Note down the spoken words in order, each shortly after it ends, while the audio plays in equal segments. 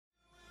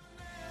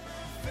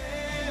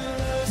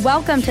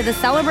Welcome to the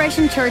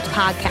Celebration Church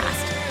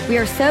podcast. We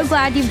are so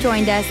glad you've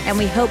joined us, and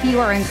we hope you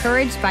are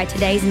encouraged by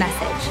today's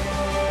message.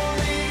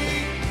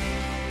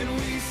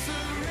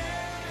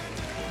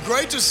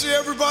 Great to see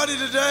everybody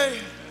today.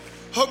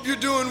 Hope you're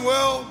doing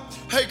well.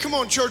 Hey, come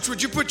on, church,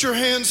 would you put your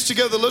hands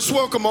together? Let's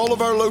welcome all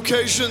of our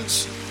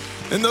locations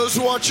and those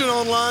watching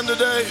online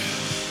today.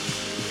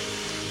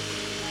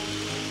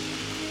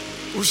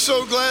 We're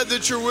so glad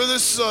that you're with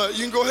us.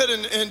 You can go ahead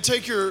and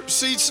take your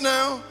seats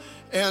now.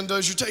 And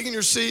as you're taking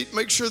your seat,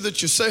 make sure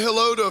that you say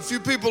hello to a few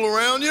people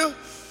around you.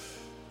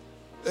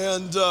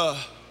 And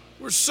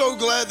we're so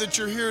glad that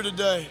you're here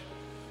today.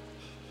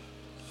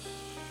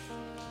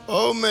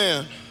 Oh,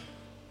 man.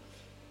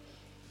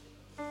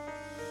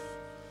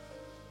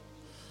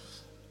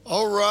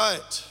 All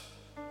right.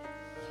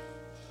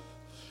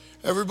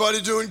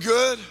 Everybody doing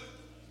good?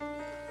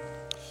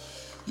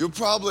 You'll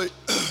probably,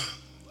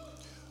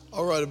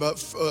 all right,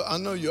 I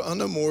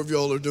know more of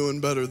y'all are doing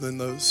better than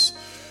those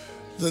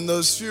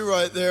few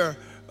right there.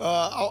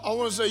 I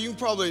want to say you can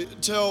probably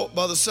tell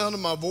by the sound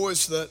of my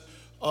voice that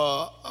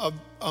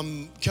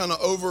I'm kind of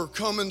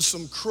overcoming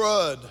some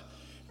crud.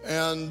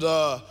 And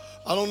I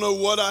don't know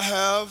what I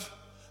have.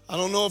 I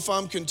don't know if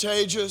I'm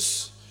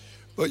contagious,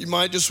 but you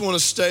might just want to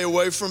stay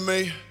away from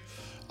me.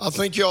 I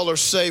think y'all are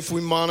safe.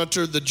 We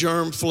monitored the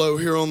germ flow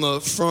here on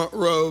the front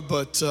row,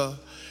 but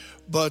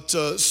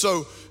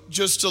so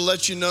just to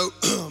let you know,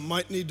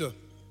 might need to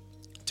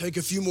take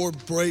a few more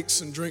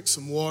breaks and drink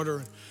some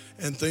water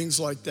and things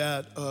like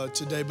that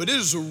today. But it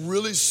is a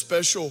really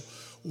special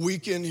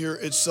weekend here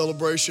at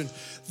Celebration.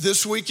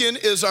 This weekend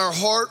is our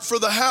Heart for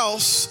the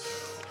House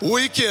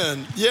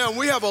weekend. Yeah, and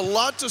we have a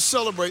lot to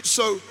celebrate.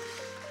 So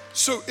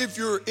if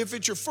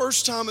it's your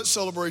first time at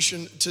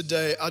Celebration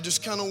today, I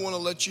just kind of want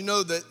to let you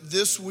know that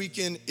this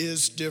weekend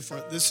is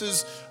different. This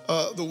is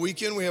the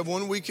weekend. We have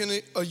one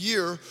weekend a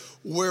year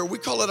where we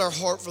call it our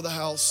Heart for the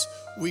House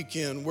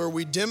weekend, where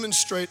we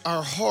demonstrate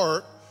our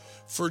heart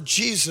for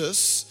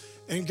Jesus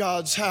and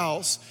God's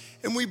house,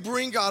 and we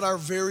bring God our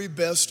very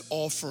best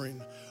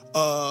offering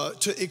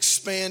to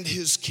expand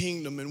his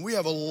kingdom. And we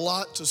have a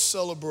lot to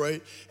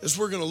celebrate as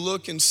we're going to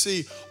look and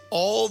see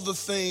all the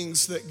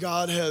things that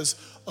God has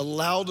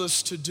allowed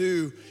us to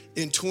do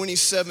in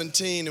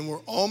 2017, and we're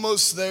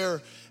almost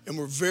there, and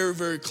we're very,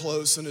 very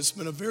close, and it's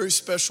been a very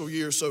special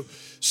year.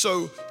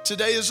 So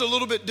today is a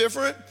little bit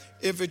different.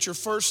 If it's your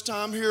first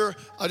time here,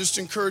 I just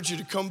encourage you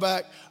to come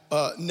back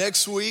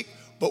next week.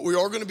 But we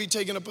are going to be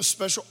taking up a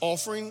special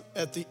offering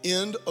at the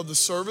end of the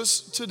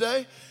service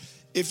today.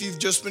 If you've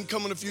just been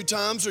coming a few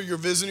times or you're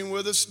visiting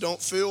with us, don't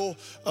feel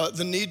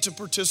the need to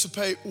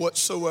participate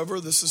whatsoever.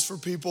 This is for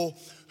people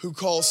who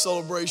call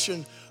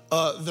Celebration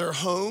their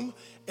home.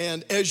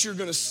 And as you're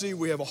going to see,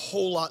 we have a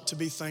whole lot to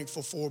be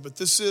thankful for. But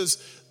this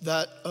is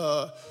that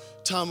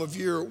time of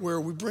year where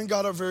we bring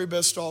God our very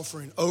best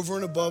offering over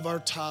and above our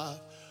tithe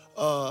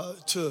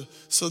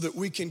so that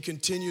we can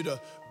continue to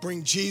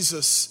bring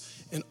Jesus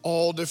in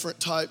all different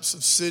types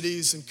of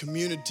cities and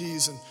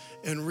communities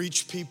and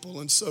reach people.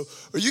 And so,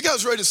 are you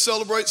guys ready to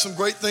celebrate some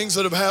great things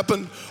that have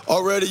happened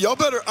already? Y'all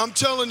better, I'm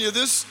telling you,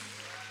 this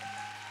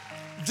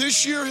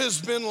year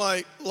has been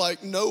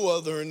like no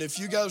other. And if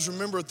you guys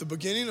remember at the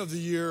beginning of the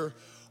year,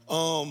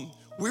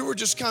 we were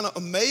just kind of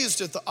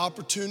amazed at the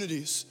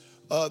opportunities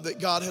that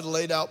God had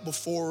laid out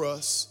before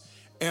us.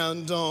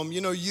 And,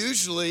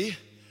 usually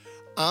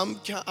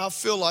I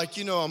feel like,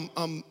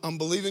 I'm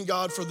believing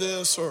God for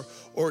this, or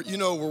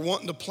we're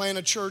wanting to plant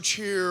a church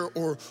here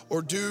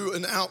or do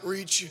an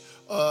outreach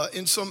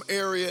in some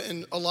area.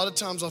 And a lot of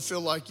times I feel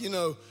like,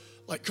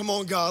 come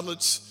on, God,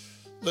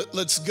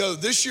 let's go.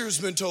 This year's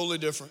been totally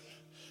different.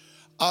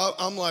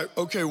 I'm like,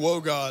 okay, whoa,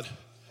 God.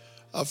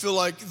 I feel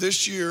like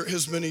this year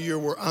has been a year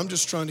where I'm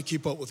just trying to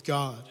keep up with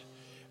God.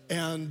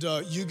 And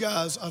you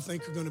guys, I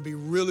think, are going to be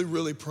really,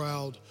 really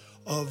proud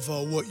of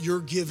what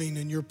you're giving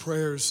and your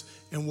prayers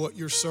and what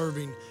you're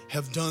serving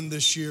have done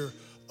this year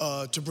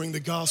to bring the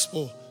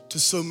gospel to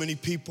so many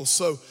people.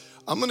 So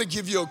I'm going to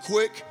give you a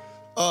quick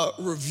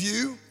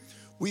review.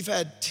 We've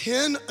had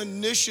 10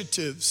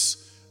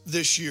 initiatives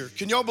this year.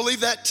 Can y'all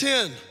believe that?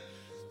 10.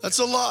 That's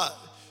a lot.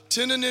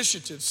 10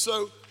 initiatives.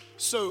 So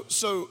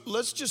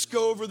let's just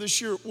go over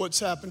this year what's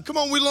happened. Come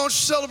on, we launched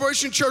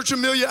Celebration Church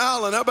Amelia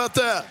Island. How about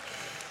that?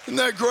 Isn't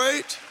that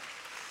great?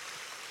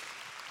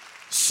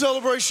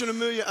 Celebration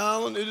Amelia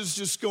Island, it is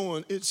just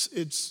going, it's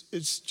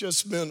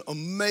just been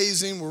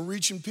amazing. We're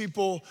reaching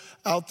people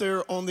out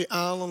there on the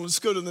island. Let's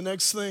go to the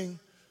next thing.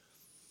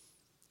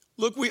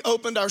 Look, we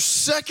opened our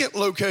second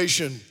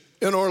location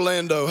in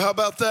Orlando. How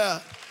about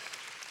that?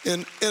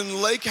 In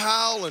Lake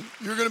Howell, and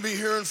you're going to be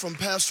hearing from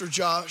Pastor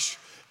Josh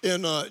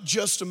in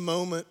just a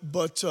moment.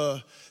 But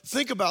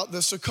think about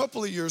this. A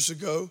couple of years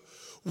ago,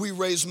 we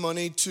raised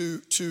money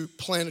to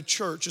plant a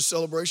church, a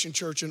Celebration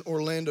Church in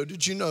Orlando.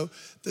 Did you know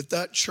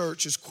that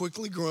church has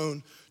quickly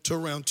grown to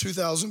around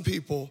 2,000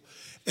 people,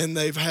 and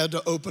they've had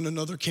to open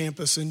another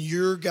campus, and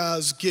your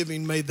guys'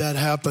 giving made that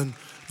happen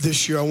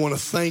this year. I want to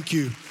thank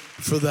you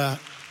for that.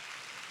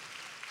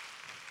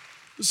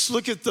 Let's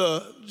look at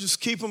just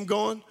keep them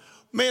going.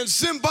 Man,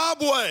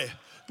 Zimbabwe.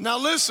 Now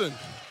listen.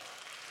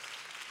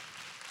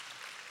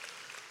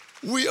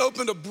 We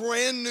opened a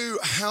brand new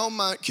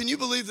can you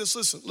believe this?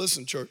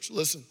 Listen, church,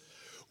 listen.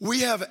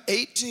 We have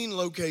 18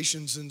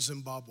 locations in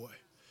Zimbabwe.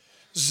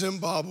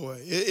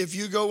 If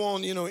you go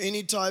on,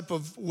 any type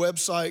of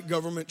website,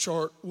 government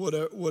chart,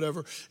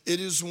 whatever, it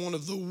is one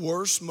of the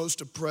worst,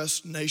 most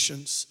oppressed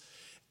nations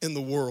in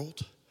the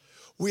world.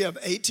 We have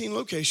 18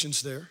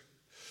 locations there.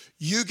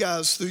 You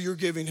guys, through your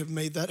giving, have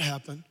made that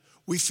happen.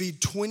 We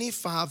feed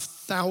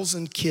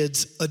 25,000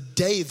 kids a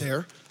day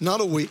there,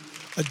 not a week,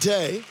 a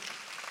day.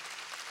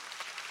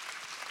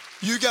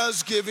 You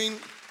guys giving,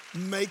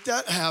 make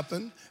that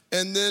happen.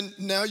 And then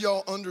now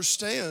y'all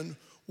understand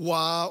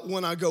why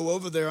when I go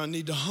over there I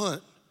need to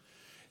hunt.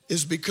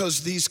 Is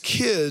because these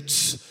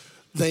kids,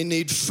 they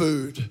need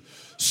food.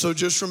 So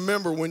just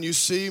remember, when you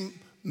see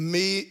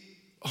me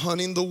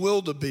hunting the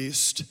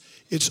wildebeest,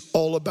 it's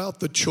all about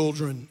the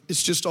children.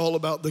 It's just all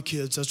about the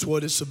kids. That's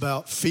what it's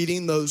about,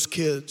 feeding those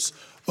kids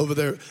over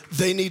there.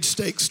 They need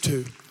steaks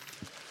too.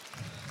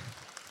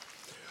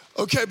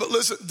 Okay, but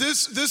listen,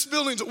 this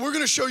building, we're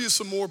gonna show you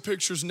some more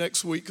pictures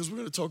next week because we're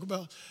gonna talk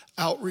about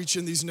outreach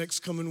in these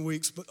next coming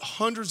weeks, but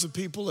hundreds of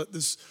people at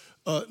this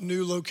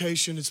new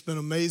location. It's been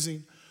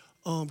amazing.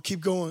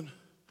 Keep going.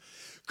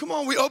 Come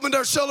on, we opened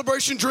our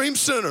Celebration Dream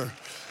Center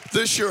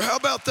this year. How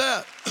about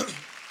that?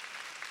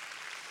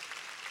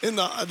 In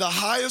the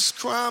highest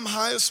crime,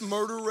 highest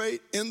murder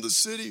rate in the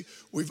city,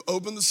 we've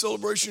opened the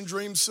Celebration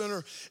Dream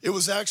Center. It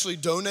was actually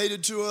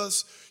donated to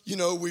us.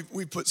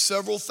 We put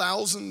several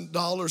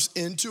 $1,000s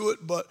into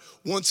it, but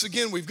once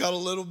again, we've got a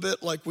little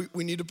bit, like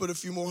we need to put a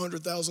few more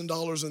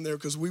 $100,000 in there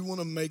because we want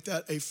to make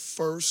that a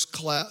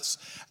first-class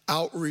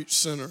outreach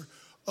center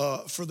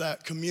for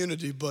that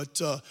community. But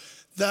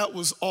that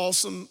was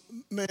awesome.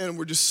 Man,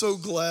 we're just so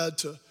glad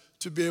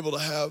to be able to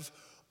have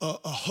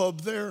a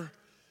hub there.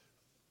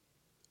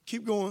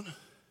 Keep going.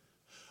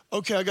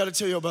 Okay, I got to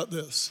tell you about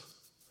this.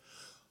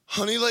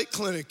 Honey Lake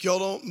Clinic,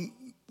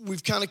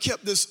 we've kind of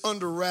kept this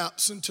under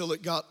wraps until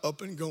it got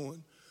up and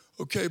going.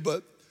 Okay,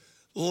 but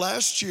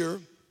last year,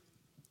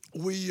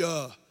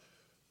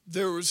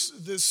 there was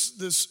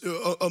this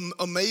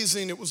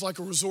amazing, it was like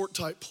a resort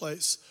type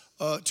place,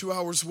 2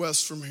 hours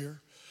west from here.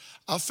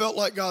 I felt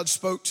like God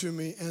spoke to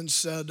me and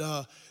said,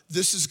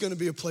 this is going to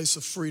be a place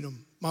of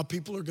freedom. My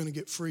people are going to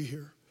get free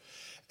here.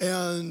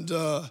 And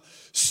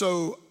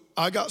so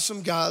I got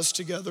some guys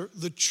together.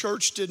 The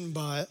church didn't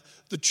buy it.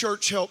 The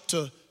church helped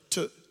to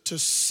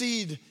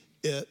seed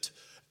it.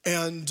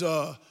 And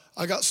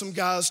I got some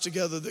guys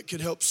together that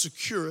could help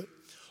secure it.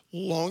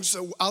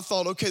 So I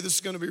thought, okay, this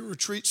is going to be a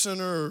retreat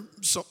center or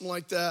something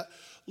like that.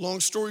 Long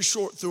story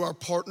short, through our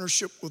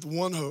partnership with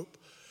One Hope,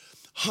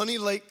 Honey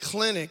Lake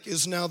Clinic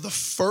is now the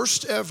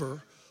first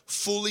ever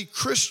fully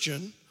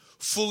Christian,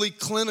 fully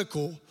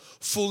clinical,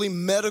 fully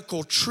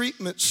medical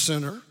treatment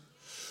center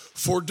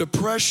for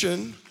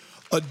depression,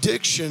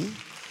 addiction.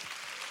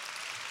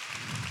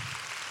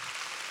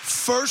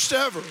 First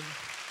ever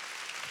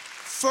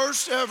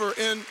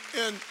in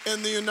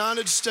the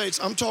United States.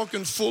 I'm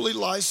talking fully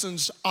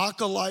licensed,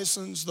 ACA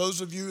licensed.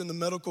 Those of you in the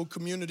medical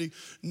community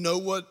know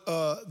what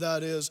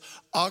that is,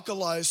 ACA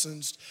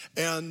licensed.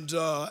 And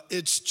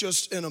it's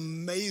just an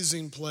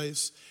amazing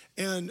place.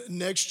 And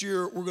next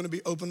year, we're going to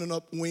be opening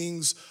up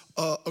Weems,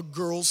 a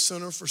girls'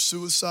 center for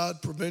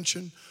suicide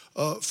prevention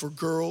for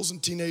girls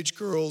and teenage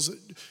girls that,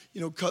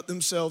 cut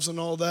themselves and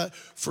all that,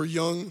 for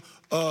young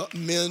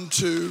men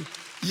too.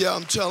 Yeah,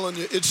 I'm telling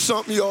you, it's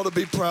something you ought to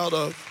be proud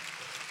of.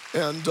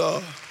 And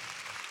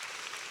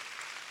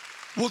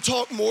we'll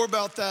talk more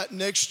about that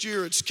next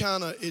year. It's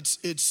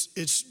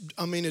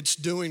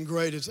doing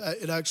great.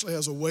 It actually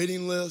has a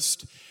waiting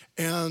list.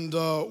 And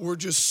we're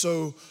just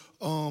so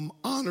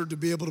honored to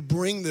be able to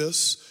bring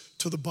this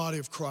to the body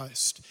of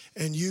Christ.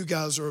 And you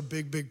guys are a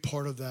big, big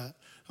part of that.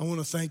 I want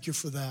to thank you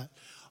for that.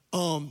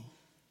 How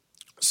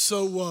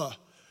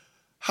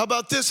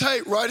about this?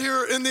 Hey, right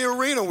here in the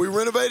arena, we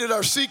renovated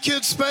our Sea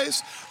Kids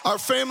space. Our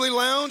family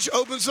lounge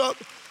opens up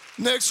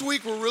next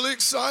week. We're really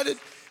excited.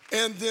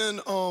 And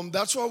then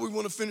that's why we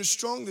want to finish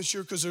strong this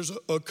year, because there's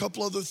a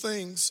couple other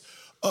things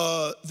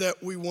that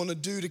we want to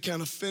do to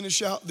kind of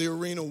finish out the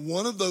arena.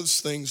 One of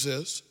those things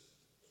is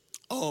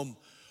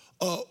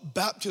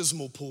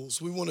baptismal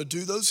pools. We want to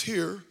do those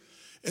here,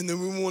 and then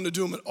we want to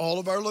do them at all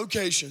of our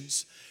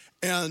locations.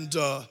 And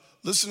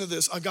listen to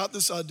this. I got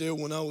this idea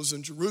when I was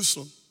in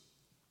Jerusalem,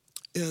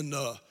 in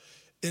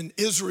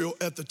Israel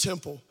at the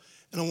temple.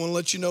 And I want to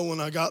let you know, when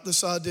I got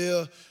this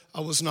idea, I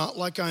was not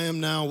like I am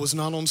now. I was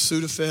not on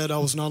Sudafed. I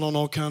was not on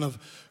all kind of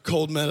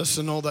cold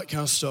medicine, all that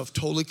kind of stuff,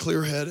 totally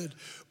clear-headed.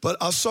 But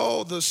I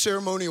saw the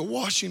ceremonial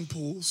washing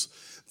pools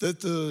that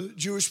the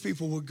Jewish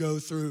people would go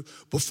through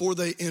before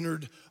they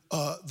entered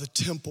the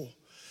temple.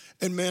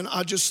 And man,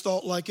 I just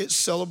thought, like at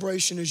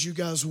Celebration, as you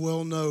guys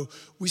well know,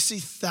 we see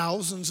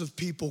thousands of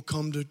people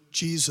come to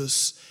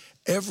Jesus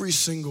every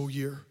single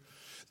year.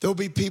 There'll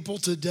be people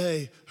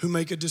today who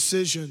make a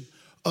decision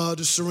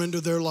to surrender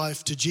their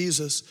life to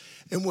Jesus.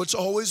 And what's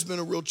always been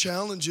a real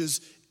challenge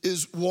is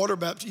water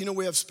baptism. You know,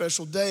 we have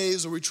special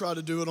days, or we try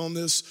to do it on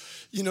this,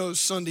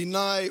 Sunday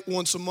night,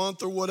 once a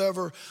month or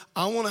whatever.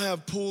 I want to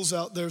have pools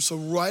out there, so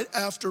right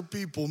after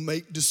people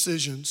make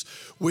decisions,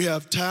 we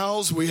have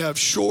towels, we have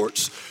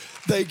shorts.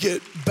 They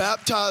get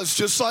baptized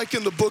just like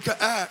in the book of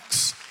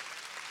Acts.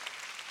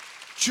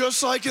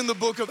 Just like in the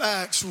book of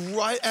Acts,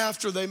 right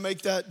after they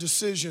make that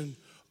decision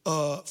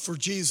for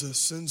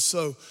Jesus. And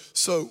so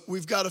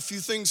we've got a few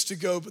things to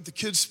go, but the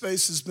kids'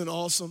 space has been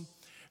awesome.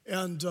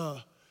 And,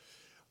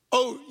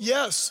 oh,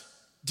 yes,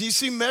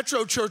 DC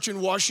Metro Church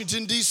in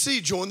Washington, D.C.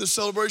 joined the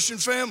Celebration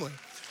family.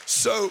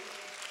 So,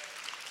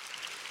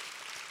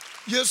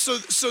 yes,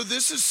 so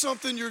this is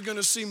something you're going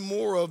to see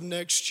more of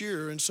next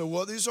year. And so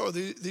what these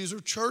are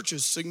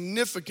churches,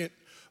 significant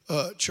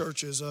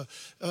churches.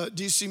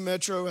 DC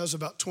Metro has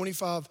about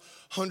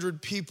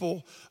 2,500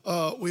 people.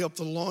 We helped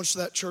to launch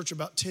that church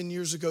about 10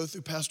 years ago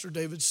through Pastor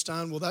David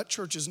Stein. Well, that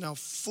church is now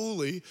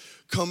fully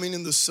coming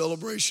in the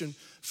Celebration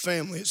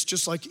family. It's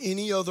just like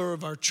any other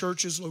of our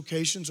churches,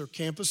 locations, or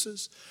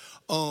campuses.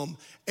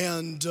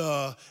 And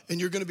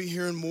you're going to be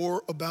hearing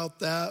more about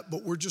that,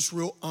 but we're just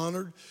real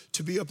honored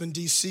to be up in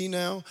DC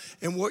now.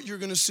 And what you're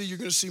going to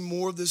see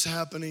more of this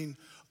happening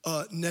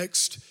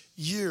next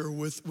year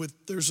with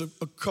there's a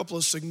couple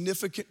of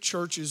significant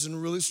churches in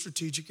really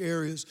strategic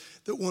areas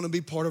that want to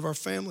be part of our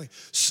family.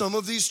 Some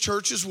of these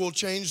churches will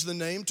change the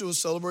name to a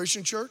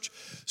Celebration Church.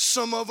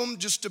 Some of them,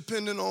 just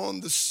depending on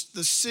the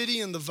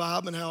city and the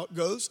vibe and how it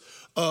goes,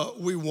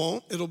 we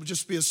won't. It'll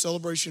just be a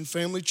Celebration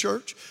Family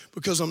Church,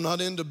 because I'm not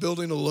into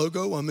building a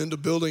logo. I'm into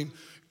building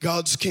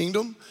God's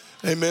kingdom.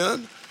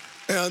 Amen.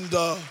 And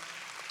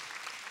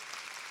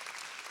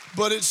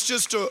but it's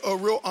just a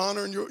real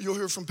honor, and you'll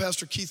hear from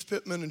Pastor Keith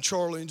Pittman and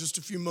Charlie in just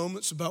a few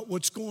moments about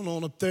what's going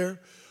on up there.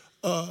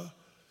 How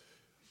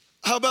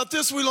about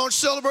this? We launched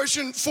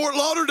Celebration Fort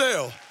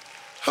Lauderdale.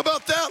 How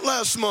about that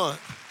last month?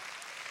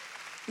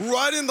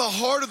 Right in the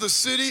heart of the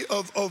city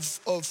of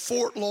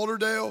Fort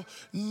Lauderdale.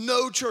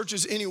 No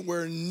churches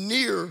anywhere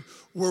near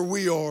where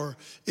we are.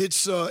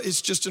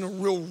 It's just in a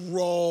real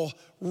raw,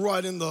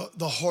 right in the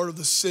heart of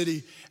the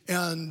city.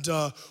 And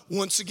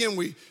once again,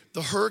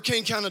 the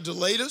hurricane kind of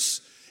delayed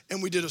us.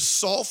 And we did a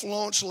soft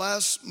launch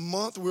last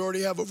month. We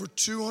already have over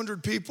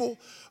 200 people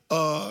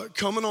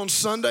coming on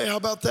Sunday. How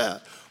about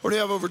that? Already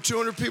have over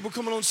 200 people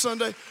coming on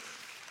Sunday.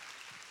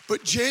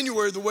 But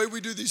January, the way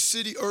we do these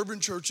city urban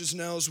churches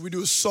now is we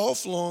do a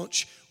soft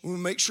launch. We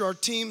make sure our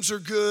teams are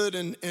good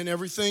and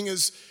everything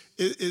is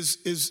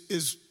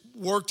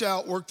worked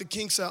out, work the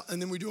kinks out. And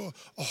then we do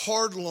a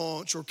hard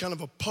launch, or kind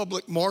of a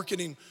public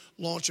marketing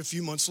launch a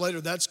few months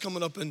later. That's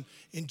coming up in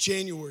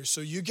January.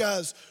 So you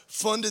guys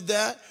funded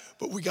that,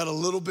 but we got a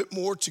little bit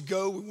more to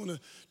go. We want to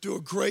do a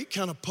great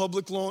kind of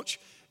public launch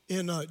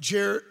in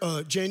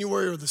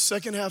January, or the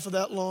second half of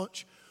that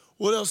launch.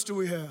 What else do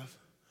we have?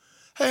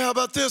 Hey, how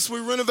about this? We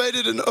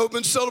renovated and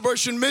opened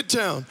Celebration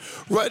Midtown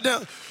right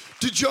now.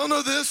 Did y'all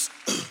know this?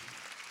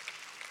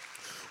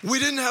 We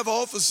didn't have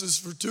offices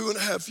for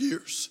 2.5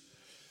 years.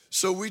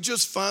 So we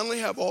just finally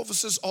have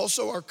offices.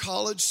 Also, our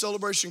college,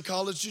 Celebration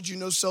College, did you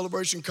know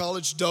Celebration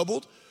College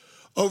doubled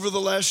over the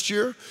last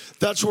year?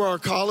 That's where our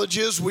college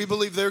is. We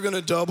believe they're going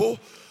to double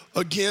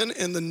again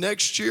in the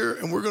next year,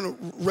 and we're going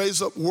to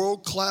raise up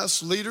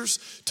world-class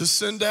leaders to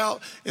send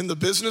out in the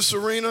business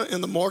arena,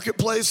 in the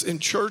marketplace, in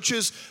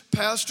churches,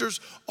 pastors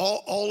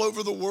all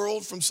over the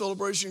world from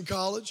Celebration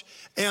College.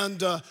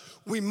 And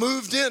we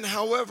moved in.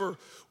 However,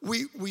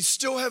 we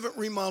still haven't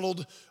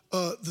remodeled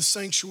the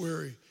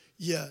sanctuary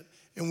yet.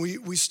 And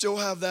we still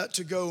have that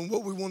to go. And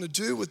what we want to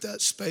do with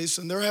that space,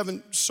 and they're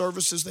having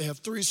services. They have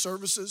 3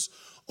 services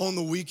on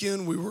the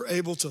weekend. We were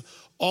able to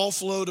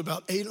offload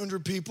about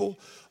 800 people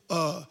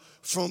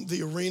from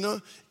the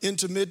arena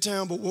into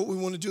Midtown. But what we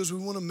want to do is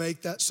we want to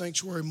make that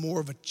sanctuary more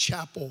of a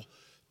chapel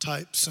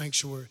type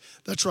sanctuary.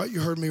 That's right,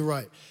 you heard me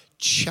right.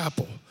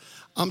 Chapel.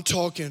 I'm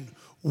talking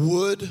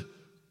wood,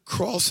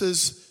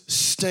 crosses,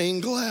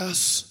 stained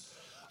glass,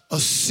 a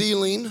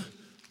ceiling.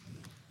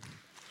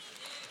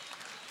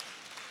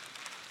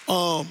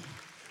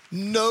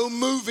 No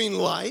moving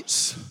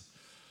lights,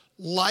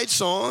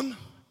 lights on.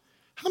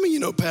 How many of you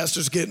know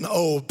pastors getting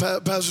old?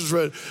 Pastors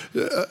ready.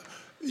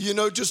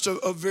 Just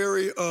a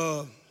very,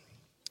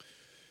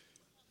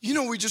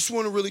 we just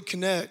want to really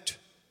connect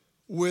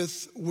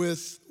with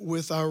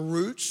our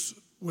roots,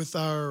 with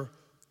our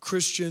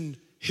Christian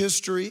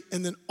history.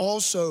 And then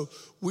also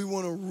we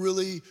want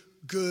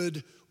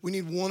we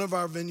need one of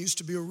our venues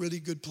to be a really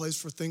good place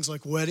for things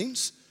like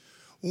weddings.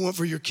 We want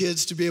for your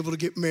kids to be able to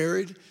get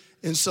married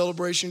in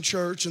Celebration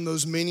Church and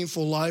those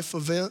meaningful life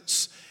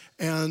events.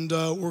 And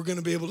we're going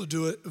to be able to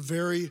do it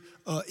very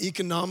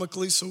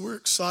economically, so we're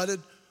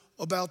excited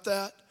about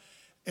that.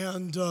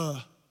 And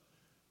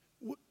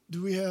what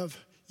do we have?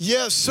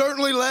 Yes,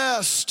 certainly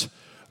last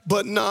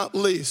but not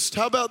least.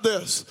 How about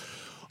this?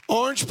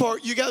 Orange Park,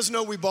 you guys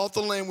know we bought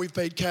the land. We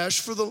paid cash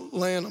for the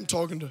land. I'm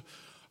talking to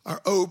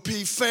our OP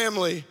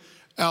family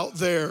out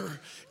there.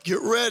 Get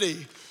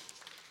ready.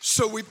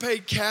 So we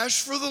paid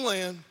cash for the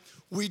land.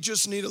 We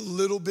just need a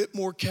little bit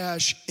more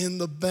cash in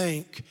the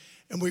bank.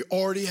 and we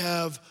already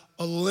have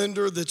a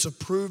lender that's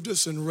approved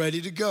us and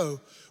ready to go.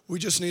 We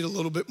just need a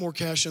little bit more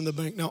cash in the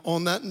bank. Now,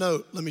 on that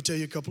note, let me tell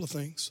you a couple of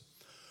things.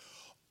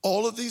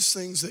 All of these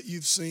things that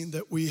you've seen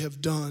that we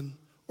have done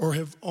or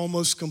have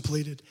almost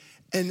completed,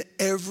 and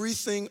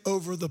everything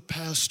over the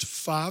past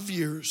 5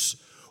 years,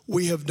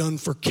 we have done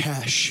for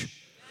cash.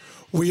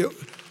 We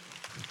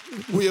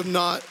have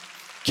not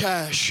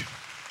cash.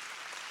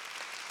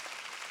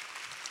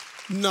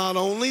 Not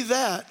only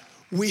that,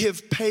 we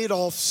have paid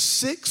off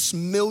 $6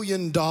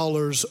 million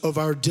of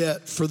our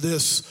debt for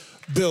this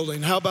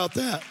building. How about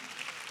that?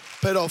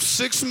 Paid off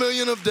 $6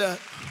 million of debt.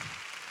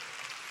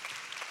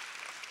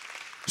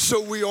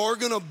 So we are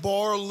going to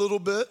borrow a little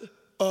bit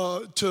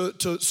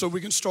so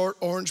we can start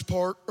Orange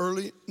Park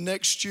early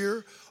next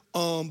year.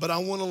 But I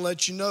want to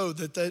let you know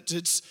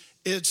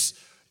that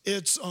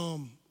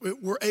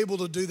we're able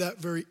to do that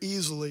very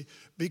easily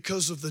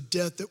because of the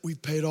debt that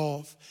we've paid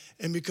off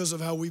and because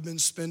of how we've been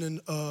spending,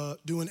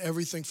 doing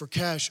everything for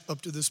cash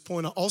up to this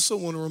point. I also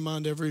want to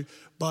remind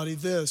everybody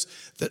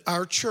that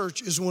our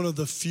church is one of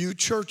the few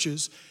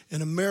churches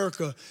in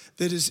America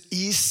that is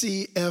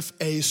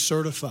ECFA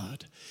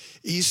certified.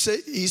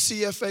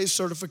 ECFA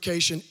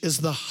certification is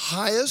the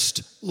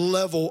highest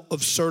level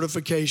of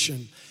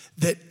certification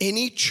that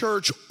any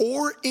church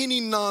or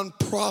any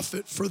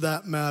nonprofit, for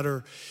that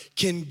matter,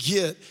 can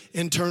get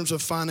in terms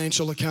of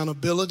financial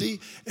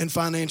accountability and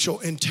financial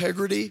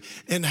integrity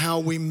and how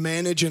we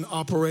manage and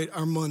operate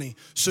our money.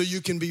 So you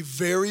can be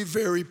very,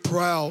 very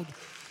proud.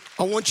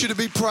 I want you to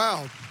be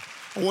proud.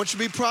 I want you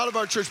to be proud of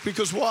our church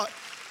because what?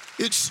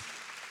 It's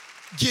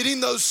getting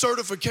those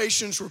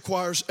certifications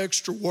requires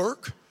extra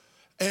work,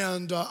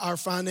 and our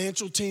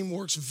financial team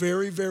works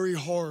very, very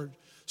hard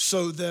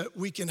so that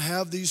we can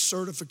have these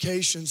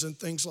certifications and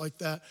things like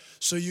that,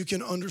 so you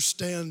can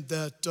understand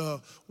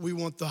that we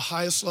want the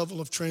highest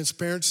level of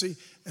transparency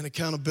and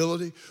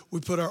accountability. We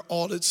put our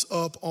audits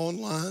up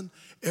online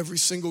every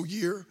single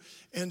year.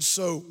 And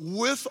so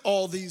with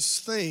all these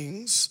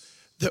things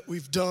that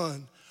we've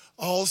done,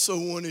 I also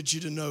wanted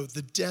you to know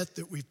the debt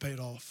that we've paid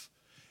off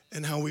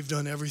and how we've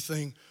done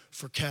everything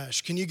for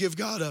cash. Can you give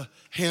God a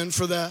hand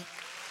for that?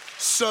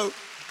 So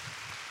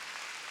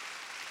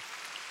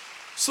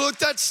look,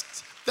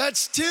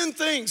 that's 10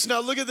 things.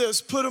 Now look at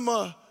this, put them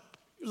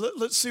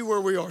let's see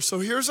where we are. So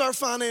here's our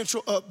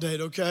financial update,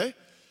 okay?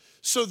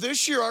 So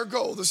this year our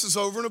goal, this is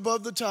over and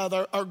above the tithe,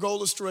 our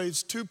goal is to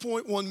raise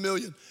 $2.1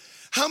 million.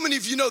 How many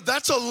of you know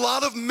that's a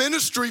lot of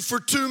ministry for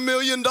 $2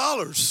 million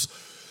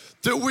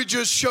that we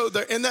just showed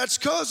there? And that's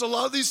because a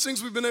lot of these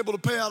things we've been able to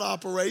pay out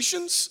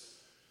operations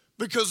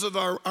because of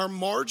our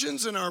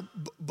margins and our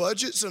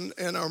budgets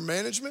and our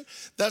management.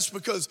 That's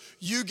because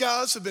you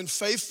guys have been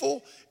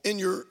faithful in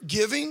your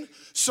giving.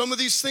 Some of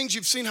these things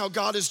you've seen how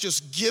God has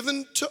just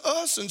given to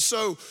us. And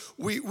so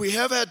we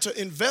have had to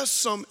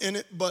invest some in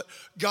it, but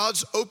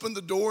God's opened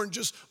the door and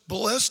just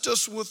blessed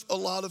us with a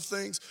lot of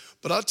things.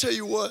 But I'll tell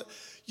you what,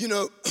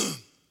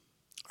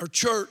 our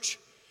church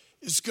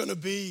is gonna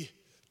be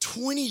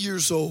 20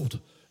 years old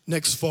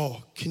next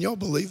fall. Can y'all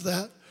believe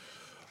that?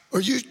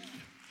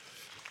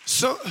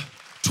 So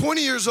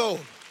 20 years old.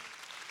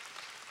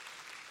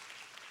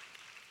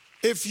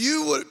 If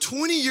you would,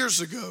 20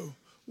 years ago,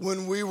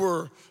 when we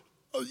were,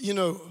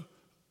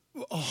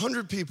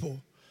 100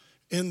 people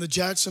in the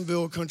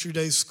Jacksonville Country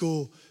Day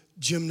School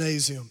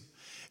gymnasium,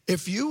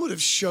 if you would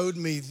have showed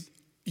me,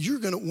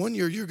 one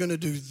year you're gonna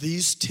do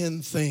these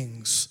 10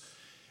 things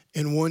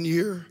in 1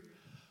 year,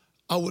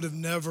 I would have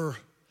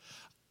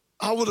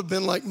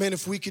been like, man,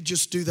 if we could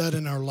just do that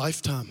in our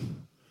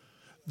lifetime,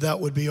 that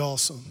would be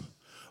awesome.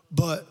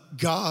 But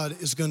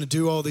God is going to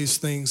do all these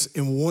things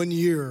in 1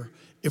 year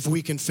if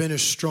we can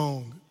finish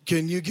strong.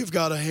 Can you give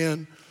God a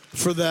hand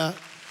for that?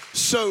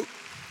 So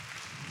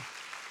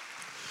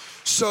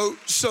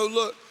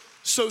look,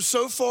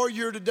 so far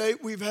year to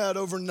date, we've had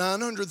over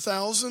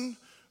 900,000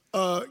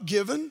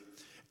 given.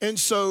 And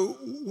so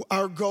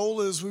our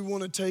goal is we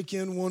want to take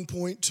in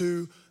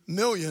 1.2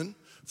 million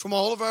from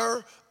all of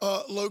our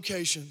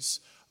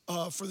locations.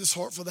 For this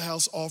Heart for the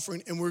House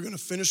offering, and we're going to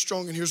finish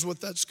strong. And here's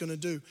what that's going to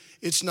do.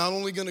 It's not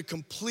only going to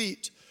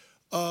complete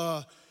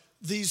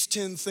these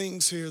 10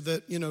 things here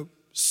that,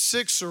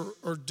 6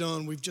 are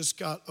done. We've just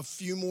got a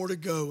few more to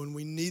go, and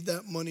we need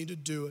that money to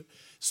do it,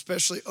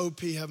 especially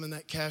OP having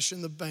that cash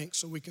in the bank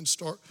so we can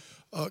start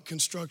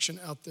construction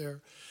out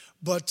there.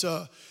 But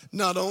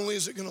not only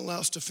is it going to allow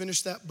us to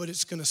finish that, but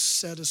it's going to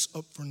set us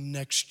up for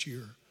next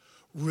year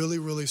really,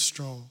 really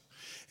strong.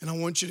 And I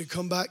want you to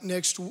come back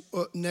next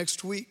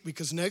week,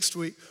 because next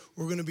week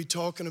we're going to be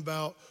talking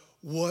about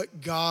what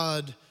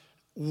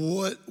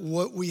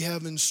we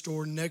have in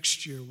store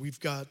next year. We've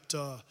got,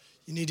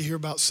 you need to hear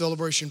about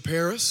Celebration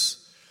Paris.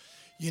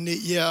 You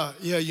need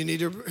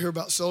to hear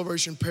about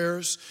Celebration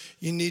Paris.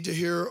 You need to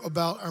hear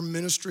about our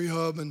ministry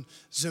hub in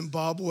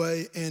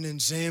Zimbabwe and in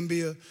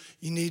Zambia.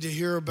 You need to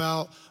hear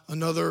about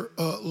another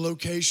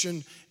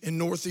location in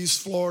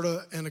Northeast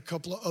Florida and a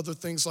couple of other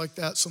things like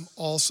that, some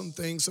awesome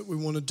things that we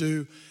want to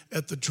do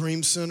at the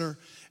Dream Center.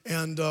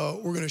 And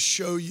we're going to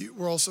show you,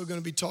 we're also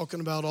going to be talking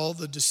about all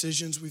the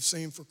decisions we've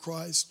seen for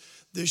Christ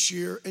this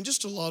year, and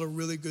just a lot of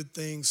really good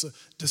things,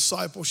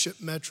 discipleship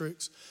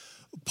metrics.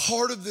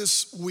 Part of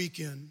this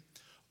weekend,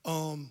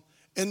 and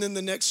then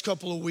the next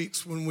couple of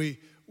weeks when we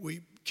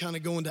kind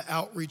of go into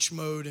outreach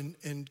mode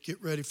and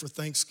get ready for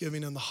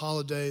Thanksgiving and the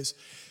holidays.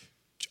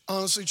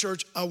 Honestly,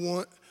 church, I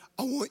want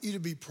you to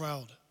be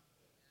proud.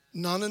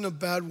 Not in a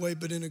bad way,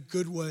 but in a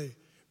good way,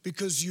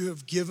 because you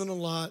have given a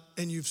lot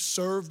and you've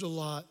served a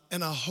lot,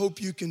 and I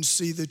hope you can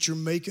see that you're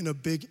making a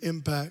big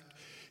impact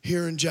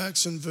here in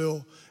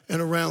Jacksonville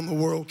and around the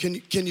world.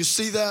 Can you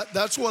see that?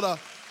 That's what I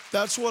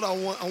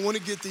want. I want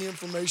to get the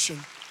information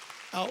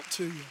out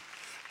to you.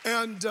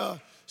 And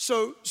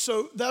so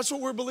that's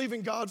what we're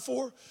believing God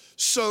for.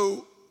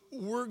 So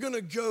we're going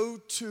to go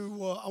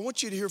to, I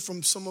want you to hear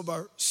from some of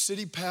our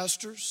city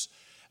pastors.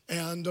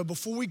 And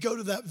before we go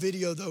to that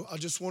video, though, I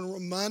just want to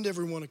remind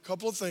everyone a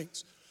couple of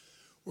things.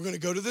 We're going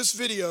to go to this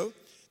video.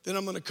 Then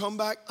I'm going to come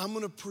back. I'm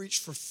going to preach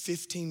for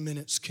 15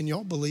 minutes. Can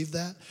y'all believe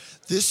that?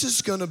 This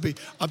is going to be,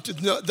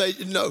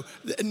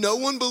 no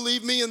one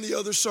believed me in the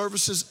other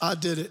services. I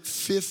did it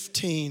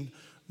 15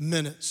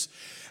 minutes.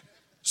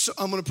 So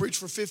I'm going to preach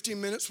for 15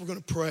 minutes. We're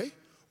going to pray.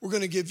 We're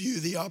going to give you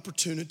the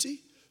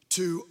opportunity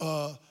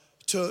to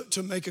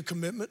make a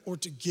commitment or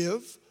to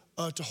give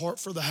to Heart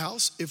for the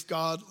House if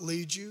God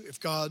leads you, if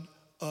God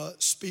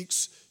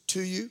speaks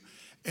to you.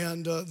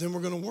 And then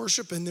we're going to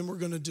worship, and then we're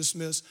going to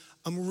dismiss.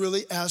 I'm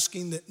really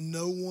asking that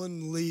no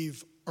one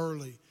leave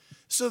early.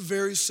 It's a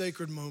very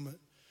sacred moment.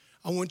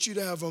 I want you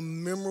to have a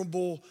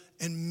memorable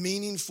and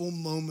meaningful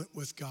moment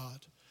with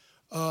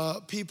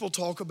God. People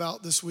talk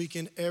about this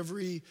weekend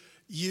every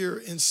year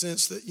in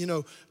sense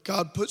that,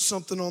 God puts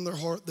something on their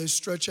heart. They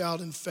stretch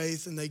out in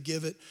faith and they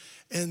give it.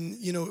 And,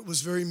 it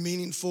was very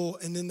meaningful.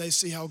 And then they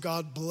see how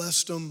God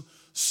blessed them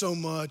so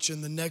much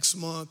in the next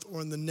month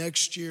or in the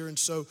next year. And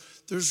so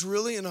there's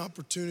really an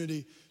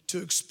opportunity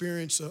to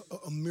experience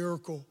a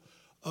miracle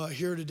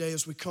here today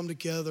as we come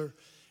together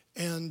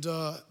and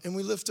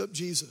we lift up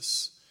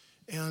Jesus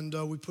and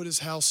we put his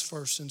house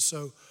first. And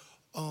so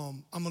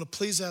I'm going to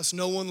please ask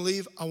no one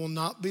leave. I will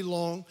not be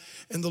long.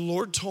 And the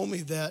Lord told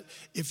me that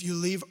if you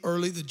leave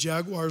early, the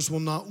Jaguars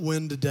will not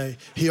win today.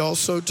 He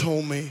also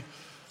told me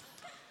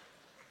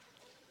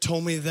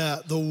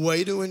that the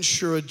way to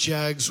ensure a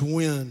Jags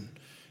win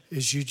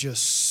is you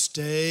just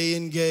stay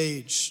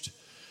engaged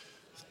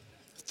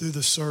through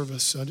the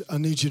service. I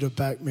need you to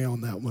back me on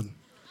that one,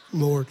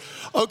 Lord.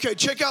 Okay,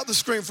 check out the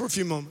screen for a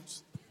few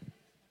moments.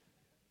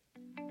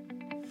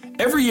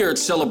 Every year at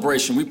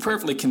Celebration, we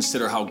prayerfully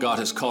consider how God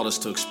has called us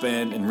to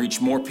expand and reach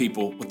more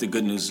people with the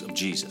good news of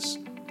Jesus.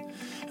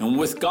 And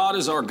with God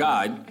as our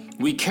guide,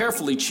 we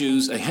carefully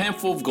choose a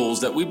handful of goals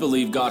that we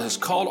believe God has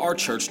called our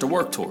church to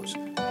work towards.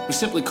 We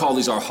simply call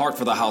these our Heart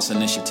for the House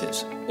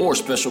initiatives, or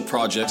special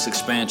projects,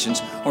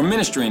 expansions, or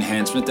ministry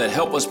enhancement that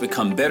help us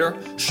become better,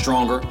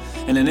 stronger,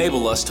 and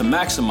enable us to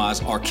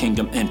maximize our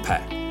kingdom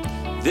impact.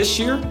 This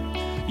year,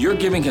 your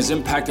giving has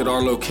impacted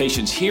our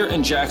locations here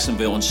in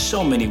Jacksonville in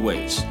so many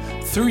ways.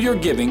 Through your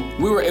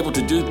giving, we were able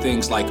to do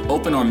things like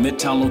open our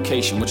Midtown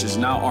location, which is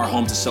now our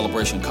home to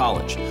Celebration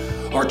College,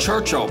 our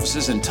church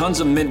offices and tons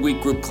of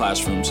midweek group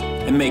classrooms,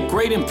 and make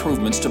great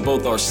improvements to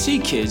both our C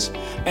Kids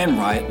and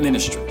Riot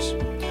Ministries.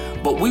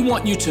 But we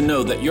want you to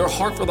know that your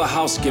Heart for the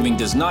House giving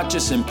does not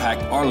just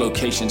impact our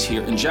locations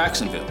here in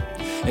Jacksonville.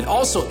 It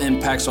also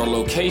impacts our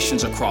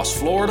locations across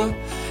Florida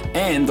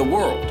and the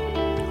world.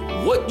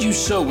 What you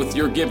sow with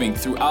your giving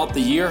throughout the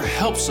year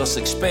helps us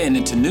expand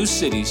into new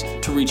cities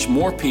to reach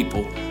more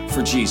people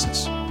for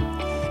Jesus.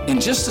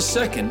 In just a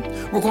second,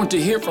 we're going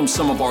to hear from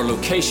some of our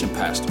location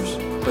pastors.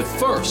 But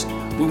first,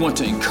 we want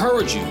to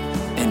encourage you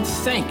and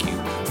thank you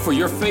for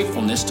your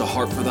faithfulness to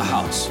Heart for the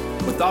House.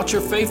 Without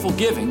your faithful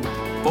giving,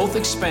 both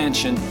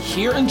expansion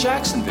here in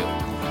Jacksonville,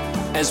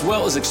 as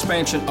well as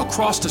expansion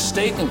across the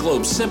state and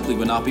globe simply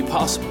would not be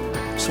possible.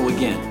 So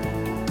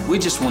again, we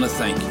just want to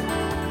thank you.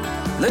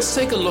 Let's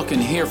take a look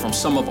and hear from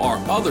some of our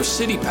other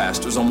city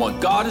pastors on what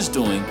God is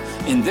doing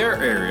in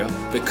their area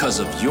because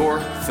of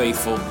your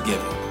faithful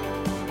giving.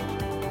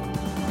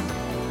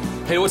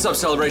 Hey, what's up,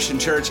 Celebration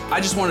Church? I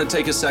just want to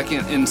take a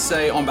second and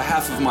say on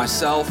behalf of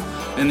myself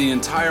and the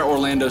entire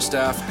Orlando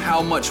staff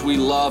how much we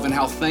love and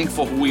how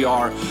thankful we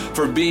are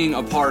for being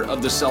a part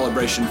of the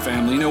Celebration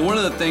family. One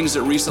of the things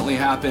that recently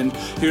happened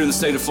here in the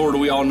state of Florida,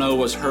 we all know,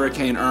 was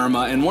Hurricane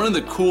Irma. And one of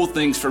the cool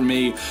things for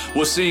me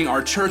was seeing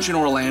our church in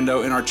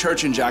Orlando and our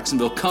church in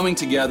Jacksonville coming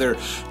together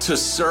to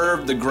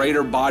serve the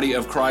greater body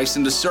of Christ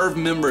and to serve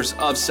members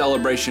of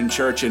Celebration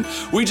Church. And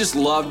we just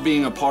loved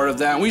being a part of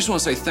that. And we just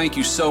want to say thank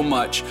you so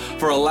much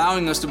for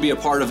allowing us to be a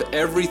part of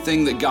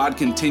everything that God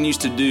continues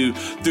to do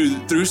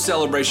through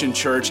Celebration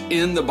Church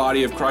in the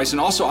body of Christ.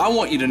 And also, I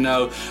want you to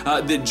know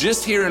that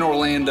just here in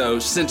Orlando,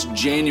 since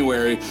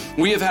January,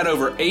 we have had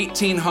over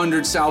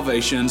 1,800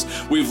 salvations.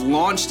 We've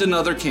launched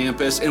another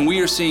campus, and we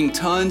are seeing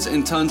tons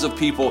and tons of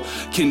people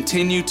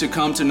continue to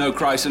come to know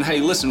Christ. And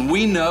hey, listen,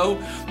 we know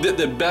that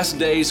the best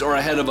days are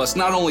ahead of us,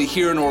 not only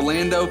here in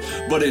Orlando,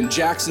 but in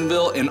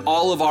Jacksonville and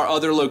all of our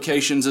other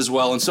locations as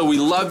well. And so we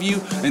love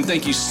you, and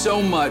thank you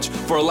so much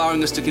for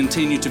allowing us to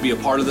continue to be a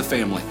part of the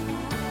family.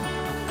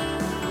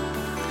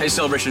 Hey,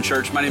 Celebration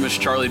Church. My name is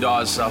Charlie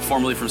Dawes,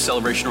 formerly from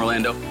Celebration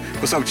Orlando.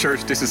 What's up,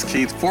 church? This is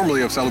Keith,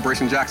 formerly of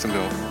Celebration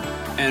Jacksonville.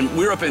 And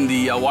we're up in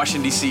the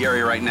Washington, D.C.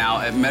 area right now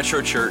at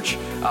Metro Church,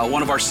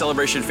 one of our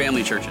Celebration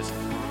family churches.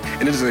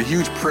 And it is a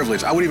huge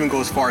privilege. I would even go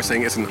as far as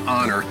saying it's an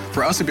honor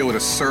for us to be able to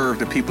serve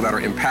the people that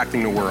are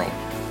impacting the world.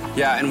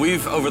 Yeah, and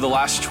over the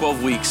last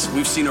 12 weeks,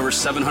 we've seen over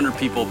 700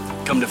 people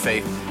come to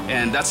faith.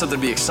 And that's something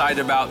to be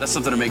excited about. That's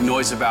something to make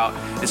noise about.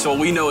 And so what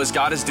we know is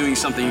God is doing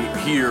something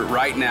here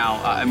right now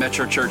at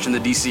Metro Church in the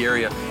D.C.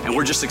 area. And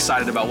we're just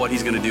excited about what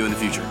he's going to do in the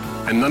future.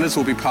 And none of this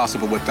will be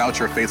possible without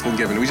your faithful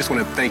giving. We just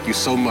want to thank you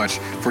so much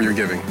for your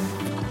giving.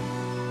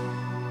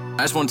 I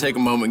just want to take a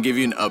moment and give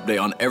you an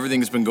update on everything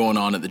that's been going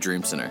on at the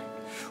Dream Center.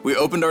 We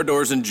opened our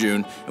doors in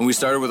June, and we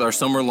started with our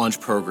summer lunch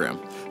program.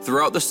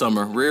 Throughout the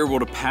summer, we were able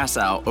to pass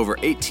out over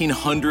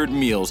 1,800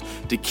 meals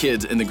to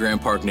kids in the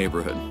Grand Park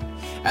neighborhood.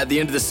 At the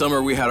end of the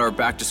summer, we had our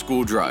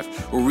back-to-school drive,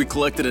 where we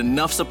collected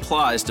enough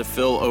supplies to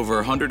fill over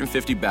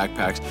 150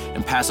 backpacks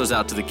and pass those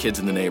out to the kids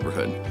in the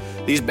neighborhood.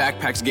 These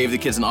backpacks gave the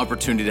kids an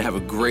opportunity to have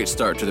a great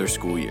start to their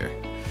school year.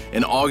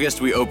 In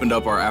August, we opened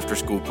up our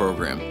after-school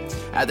program.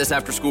 At this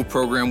after-school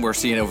program, we're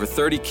seeing over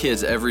 30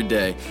 kids every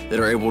day that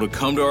are able to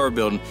come to our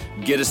building,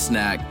 get a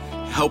snack,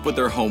 help with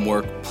their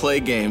homework, play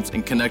games,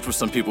 and connect with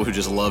some people who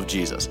just love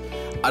Jesus.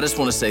 I just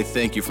want to say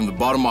thank you from the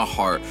bottom of my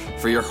heart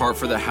for your Heart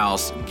for the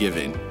House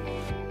giving.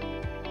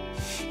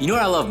 You know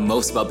what I love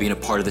most about being a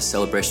part of the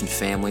Celebration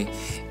family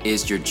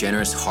is your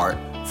generous heart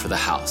for the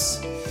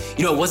house.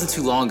 You know, it wasn't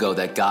too long ago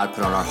that God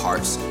put on our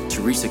hearts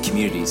to reach the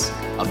communities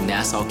of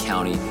Nassau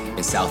County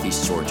and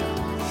Southeast Georgia.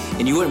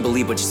 And you wouldn't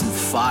believe, but just in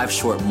 5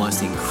 short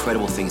months, the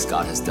incredible things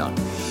God has done.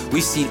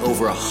 We've seen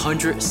over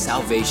 100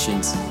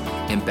 salvations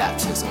and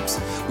baptisms.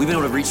 We've been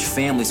able to reach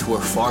families who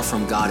are far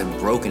from God and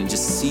broken and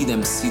just see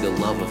them see the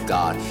love of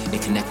God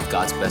and connect with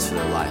God's best for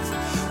their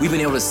life. We've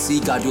been able to see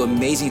God do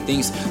amazing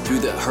things through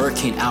the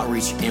hurricane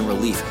outreach and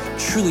relief,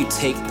 truly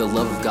take the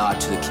love of God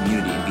to the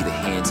community and be the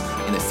hands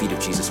and the feet of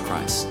Jesus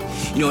Christ.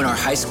 You know, in our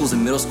high schools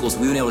and middle schools,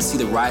 we've been able to see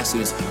the RISE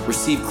students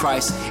receive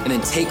Christ and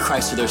then take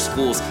Christ to their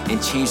schools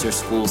and change their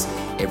schools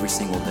every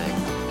single day.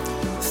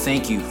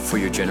 Thank you for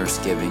your generous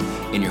giving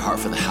and your heart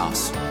for the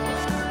house.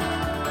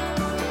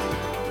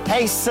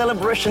 Hey,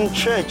 Celebration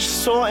Church,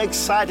 so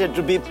excited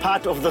to be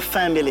part of the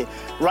family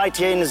right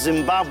here in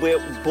Zimbabwe,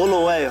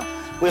 Bulawayo.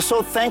 We're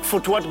so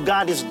thankful to what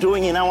God is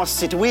doing in our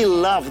city. We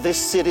love this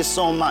city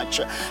so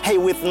much. Hey,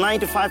 with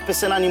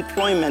 95%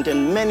 unemployment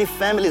and many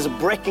families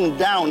breaking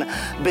down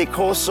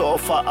because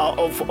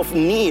of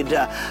need,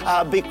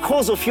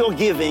 because of your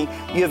giving,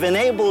 you've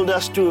enabled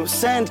us to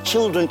send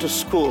children to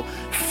school,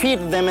 feed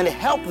them and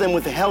help them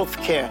with health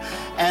care.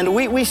 And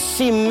we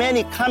see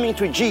many coming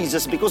to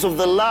Jesus because of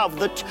the love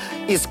that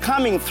is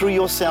coming through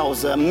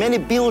yourselves. Many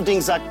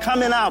buildings are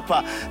coming up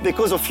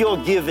because of your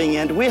giving.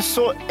 And we're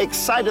so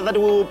excited that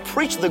we will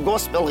preach the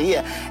gospel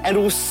here and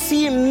we'll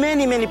see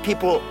many, many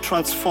people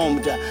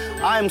transformed.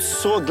 I'm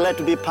so glad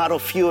to be part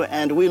of you,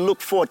 and we look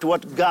forward to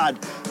what God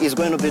is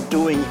going to be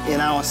doing in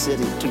our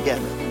city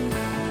together.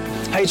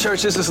 Hey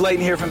church, this is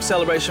Leighton here from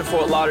Celebration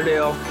Fort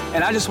Lauderdale,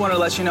 and I just want to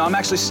let you know I'm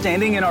actually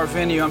standing in our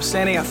venue. I'm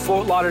standing at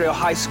Fort Lauderdale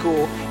High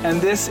School, and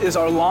this is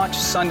our launch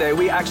Sunday.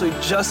 We actually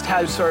just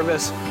had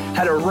service,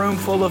 had a room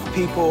full of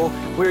people.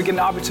 We were getting an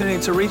opportunity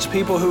to reach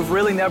people who've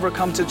really never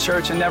come to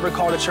church and never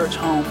called a church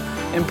home.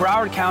 In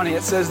Broward County,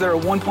 it says there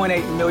are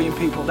 1.8 million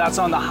people. That's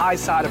on the high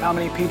side of how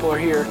many people are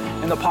here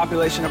in the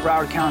population of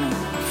Broward County.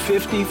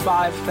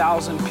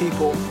 55,000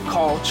 people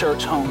call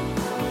church home.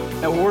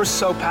 And we're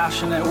so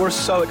passionate, we're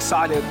so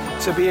excited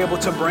to be able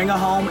to bring a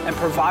home and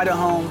provide a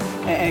home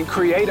and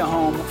create a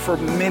home for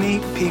many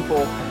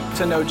people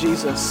to know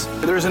Jesus.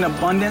 There's an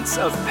abundance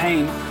of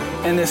pain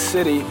in this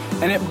city,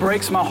 and it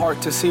breaks my heart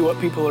to see what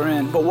people are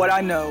in. But what I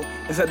know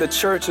is that the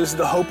church is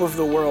the hope of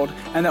the world,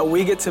 and that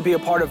we get to be a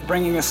part of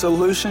bringing a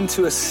solution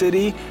to a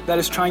city that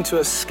is trying to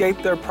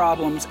escape their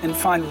problems and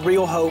find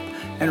real hope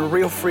and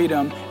real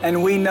freedom.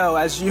 And we know,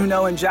 as you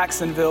know in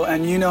Jacksonville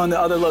and you know in the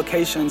other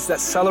locations, that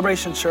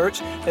Celebration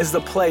Church is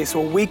the place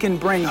where we can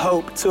bring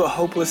hope to a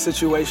hopeless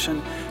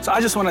situation. So I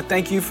just want to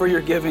thank you for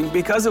your giving.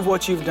 Because of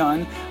what you've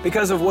done,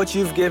 because of what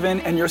you've given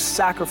and your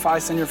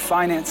sacrifice and your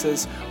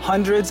finances,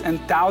 hundreds and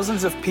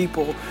thousands of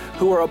people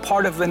who are a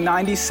part of the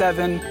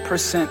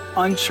 97%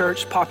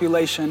 unchurched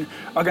population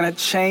are going to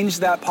change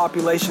that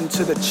population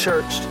to the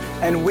churched.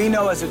 And we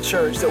know as a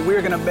church that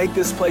we're going to make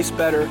this place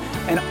better,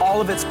 and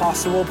all of it's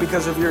possible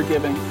because of your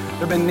giving.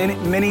 There have been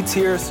many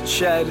tears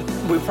shed.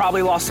 We've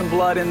probably lost some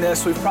blood in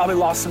this. We've probably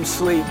lost some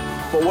sleep.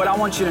 But what I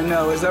want you to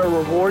know is there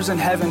are rewards in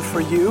heaven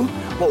for you.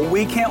 What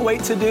we can't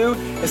wait to do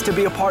is to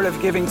be a part of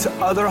giving to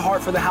other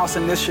Heart for the House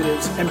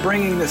initiatives and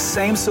bringing the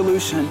same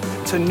solution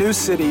to new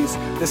cities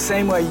the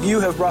same way you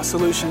have brought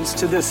solutions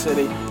to this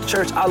city.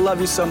 Church, I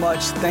love you so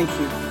much. Thank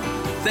you.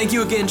 Thank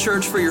you again,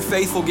 church, for your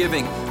faithful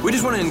giving. We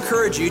just want to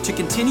encourage you to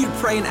continue to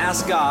pray and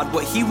ask God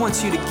what He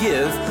wants you to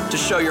give to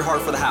show your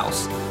heart for the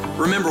house.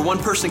 Remember, one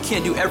person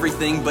can't do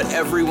everything, but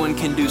everyone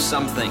can do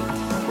something.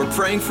 We're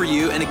praying for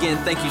you, and again,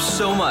 thank you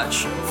so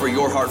much for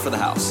your heart for the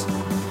house.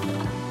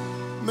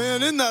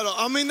 Man, isn't that,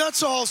 I mean,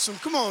 that's awesome.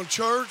 Come on,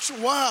 church.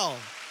 Wow.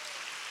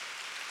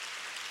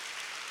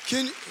 Do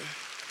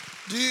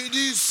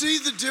you see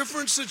the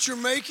difference that you're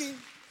making?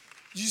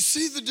 Do you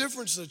see the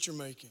difference that you're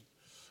making?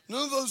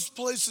 None of those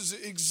places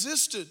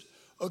existed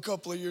a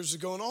couple of years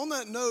ago. And on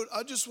that note,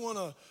 I just want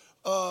to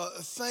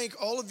thank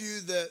all of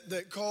you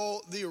that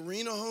call the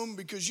arena home,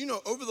 because, you know,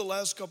 over the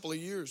last couple of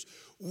years,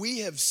 we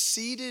have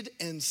seeded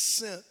and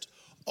sent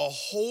a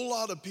whole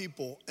lot of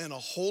people and a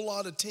whole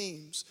lot of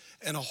teams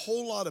and a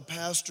whole lot of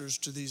pastors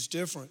to these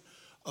different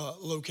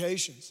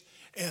locations.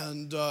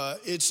 And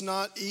it's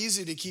not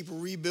easy to keep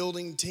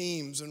rebuilding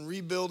teams and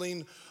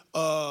rebuilding,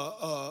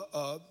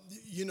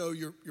 you know,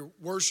 your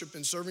worship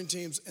and serving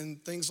teams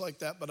and things like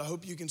that. But I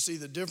hope you can see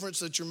the difference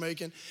that you're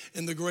making.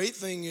 And the great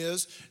thing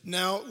is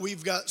now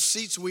we've got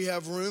seats, we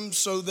have rooms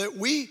so that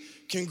we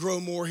can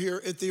grow more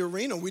here at the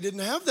arena. We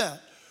didn't have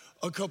that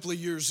a couple of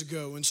years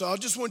ago. And so I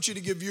just want you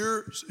to give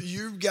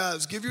you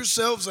guys, give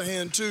yourselves a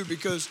hand too,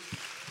 because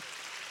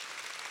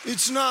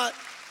it's not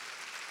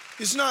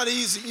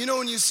easy. You know,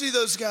 when you see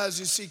those guys,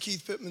 you see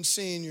Keith Pittman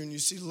Sr. and you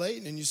see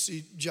Leighton and you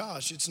see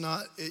Josh.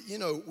 You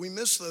know, we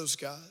miss those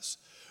guys.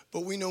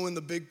 But we know in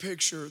the big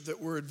picture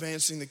that we're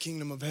advancing the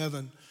kingdom of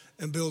heaven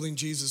and building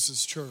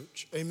Jesus'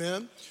 church.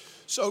 Amen?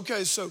 So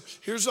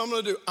here's what I'm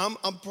going to do.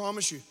 I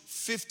promise you,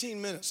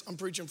 15 minutes. I'm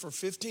preaching for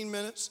 15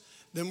 minutes.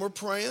 Then we're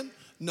praying.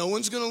 No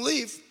one's going to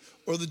leave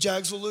or the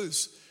Jags will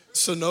lose.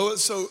 So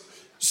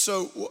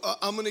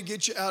I'm going to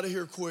get you out of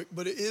here quick,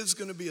 but it is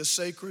going to be a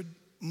sacred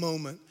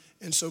moment.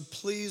 And so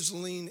please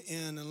lean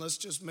in and let's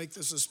just make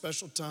this a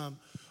special time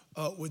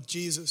with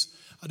Jesus.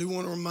 I do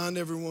want to remind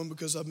everyone,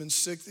 because I've been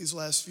sick these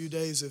last few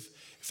days,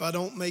 if I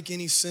don't make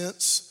any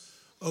sense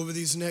over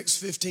these next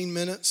 15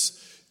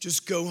 minutes,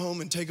 just go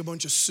home and take a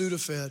bunch of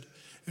Sudafed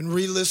and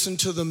re-listen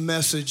to the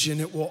message, and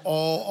it will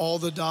all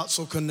the dots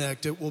will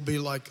connect. It will be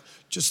like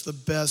just the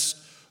best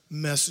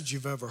message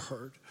you've ever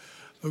heard.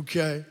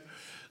 Okay?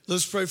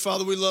 Let's pray.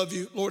 Father, we love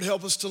you. Lord,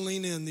 help us to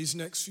lean in these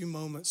next few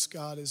moments,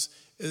 God, as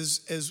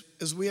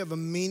we have a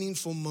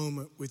meaningful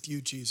moment with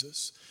you,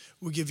 Jesus.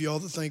 We give you all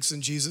the thanks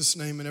in Jesus'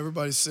 name. And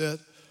everybody said,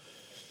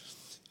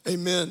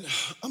 amen.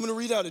 I'm going to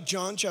read out of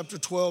John chapter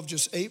 12,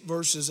 just 8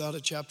 verses out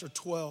of chapter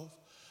 12.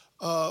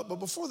 But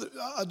before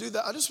I do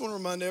that, I just want to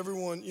remind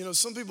everyone, you know,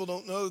 some people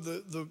don't know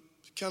the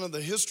kind of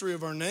the history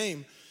of our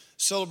name,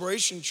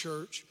 Celebration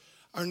Church.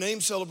 Our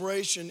name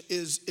Celebration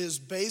is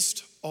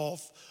based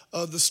off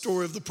of the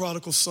story of the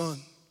prodigal son,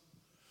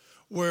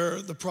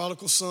 where the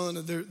prodigal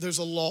son, there's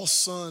a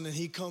lost son, and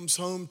he comes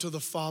home to the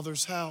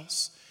father's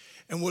house.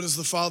 And what does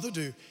the father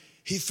do?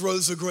 He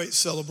throws a great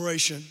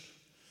celebration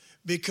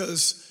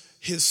because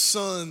his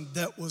son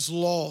that was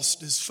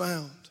lost is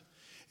found.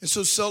 And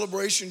so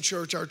Celebration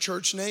Church, our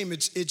church name,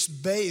 it's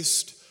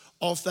based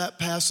off that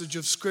passage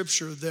of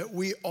scripture that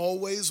we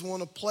always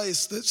want a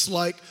place that's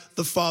like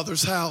the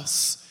Father's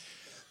house,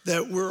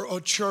 that we're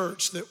a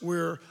church, that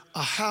we're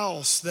a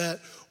house, that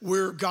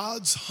we're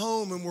God's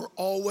home, and we're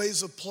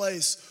always a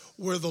place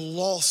where the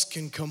lost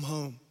can come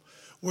home,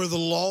 where the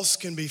lost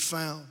can be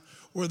found,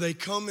 where they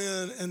come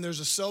in and there's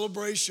a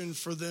celebration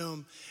for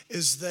them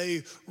as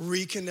they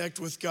reconnect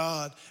with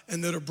God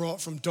and that are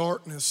brought from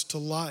darkness to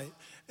light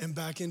and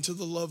back into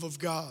the love of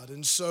God.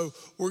 And so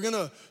we're going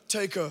to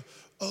take a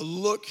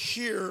look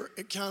here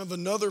at kind of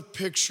another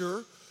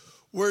picture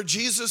where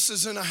Jesus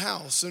is in a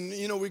house. And,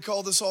 you know, we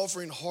call this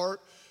offering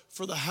Heart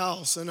for the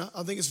House. And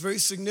I think it's very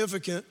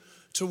significant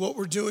to what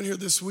we're doing here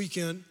this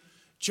weekend.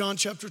 John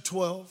chapter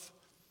 12.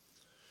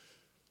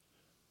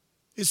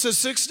 It says,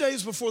 6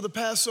 days before the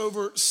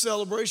Passover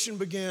celebration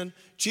began,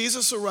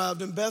 Jesus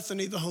arrived in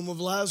Bethany, the home of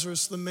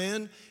Lazarus, the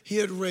man he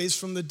had raised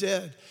from the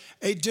dead.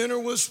 A dinner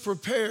was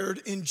prepared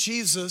in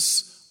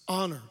Jesus'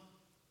 honor.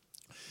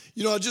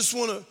 You know, I just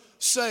want to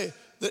say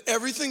that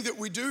everything that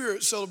we do here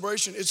at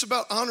Celebration, it's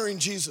about honoring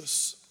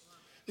Jesus.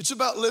 It's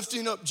about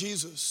lifting up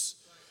Jesus.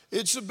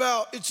 It's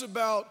about,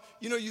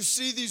 you know, you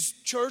see these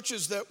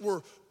churches that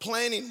we're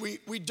planning.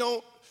 We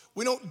don't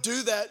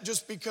do that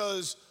just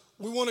because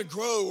we want to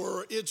grow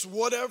or it's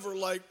whatever.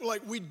 Like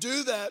we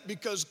do that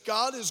because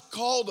God has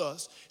called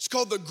us. It's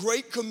called the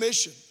Great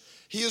Commission.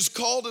 He has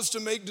called us to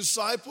make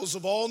disciples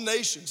of all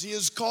nations. He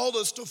has called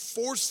us to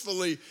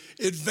forcefully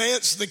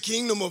advance the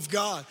kingdom of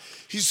God.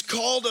 He's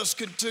called us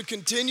to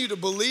continue to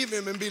believe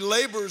him and be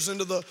laborers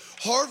into the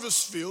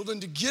harvest field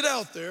and to get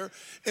out there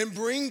and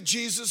bring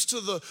Jesus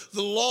to the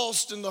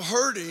lost and the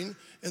hurting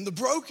and the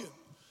broken.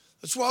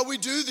 That's why we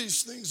do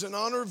these things in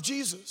honor of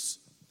Jesus.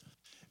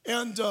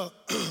 And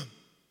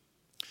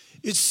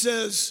it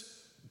says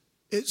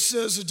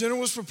a dinner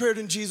was prepared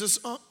in Jesus'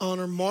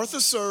 honor.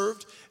 Martha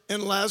served,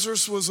 and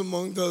Lazarus was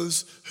among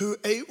those who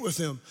ate with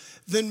him.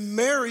 Then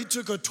Mary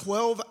took a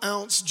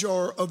 12-ounce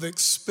jar of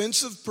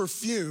expensive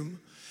perfume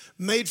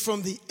made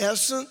from the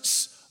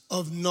essence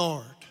of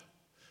nard.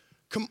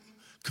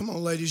 Come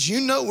on, ladies.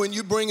 You know when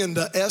you bring in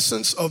the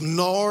essence of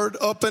nard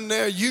up in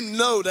there, you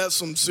know that's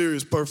some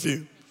serious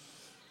perfume.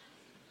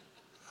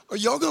 Are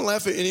y'all going to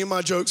laugh at any of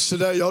my jokes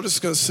today? Y'all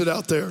just going to sit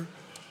out there?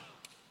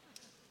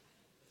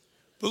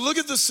 But look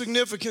at the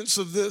significance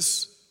of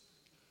this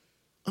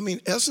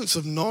essence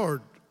of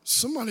nard,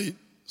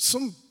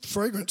 some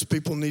fragrance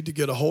people need to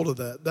get a hold of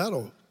that.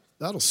 That'll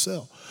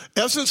sell.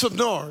 Essence of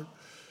nard.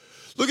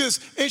 Look at this.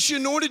 And she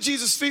anointed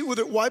Jesus' feet with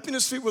it, wiping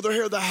his feet with her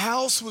hair. The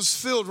house was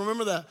filled.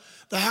 Remember that.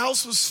 The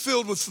house was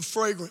filled with the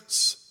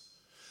fragrance.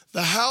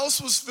 The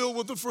house was filled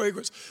with the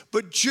fragrance.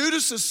 But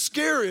Judas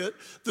Iscariot,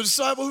 the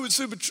disciple who would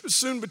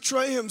soon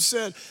betray him,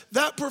 said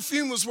that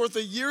perfume was worth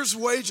a year's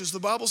wages. The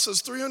Bible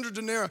says 300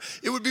 denarii.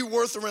 It would be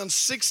worth around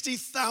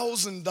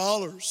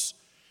 $60,000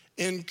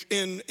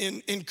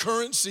 in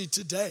currency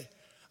today.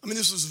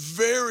 This is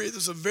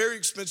a very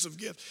expensive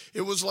gift.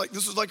 This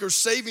was like her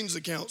savings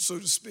account, so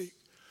to speak.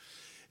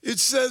 It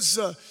says,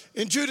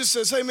 and Judas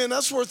says, hey man,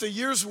 that's worth a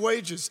year's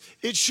wages.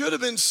 It should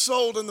have been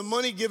sold and the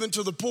money given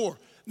to the poor.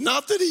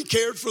 Not that he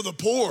cared for the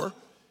poor,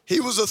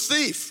 he was a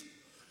thief.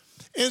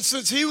 And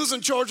since he was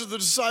in charge of the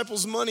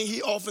disciples' money,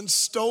 he often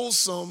stole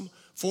some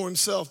for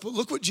himself. But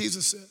look what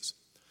Jesus says.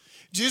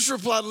 Jesus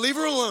replied, leave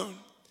her alone.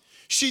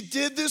 She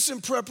did this in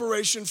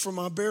preparation for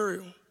my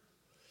burial.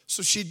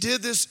 So she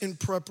did this in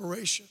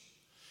preparation.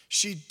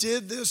 She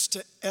did this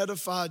to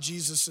edify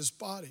Jesus'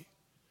 body.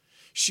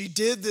 She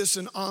did this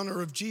in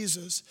honor of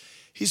Jesus.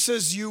 He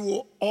says, you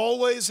will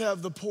always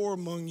have the poor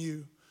among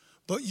you,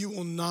 but you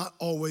will not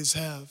always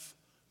have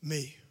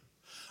me.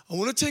 I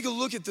want to take a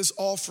look at this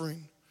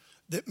offering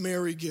that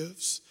Mary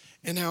gives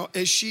and how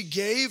as she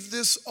gave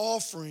this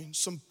offering,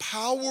 some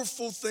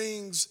powerful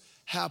things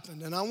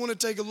happened. And I want to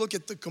take a look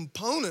at the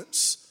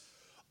components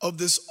of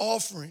this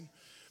offering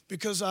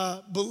because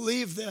I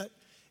believe that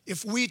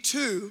if we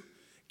too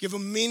give a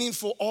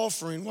meaningful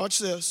offering, watch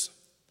this,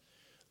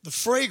 the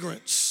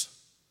fragrance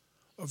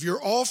of your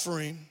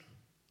offering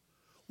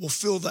will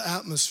fill the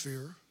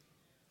atmosphere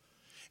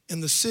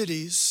in the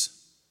cities,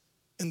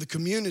 in the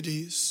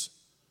communities,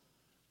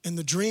 in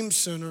the Dream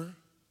Center,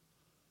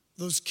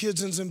 those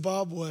kids in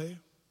Zimbabwe,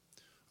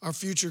 our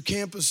future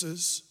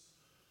campuses,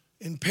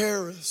 in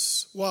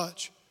Paris.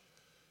 Watch.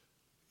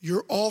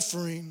 Your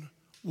offering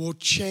will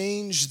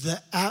change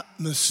the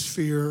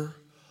atmosphere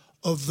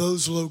of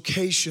those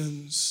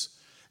locations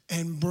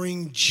and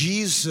bring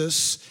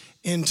Jesus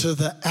into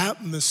the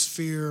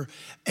atmosphere.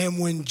 And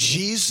when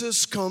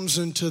Jesus comes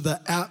into the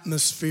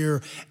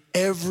atmosphere,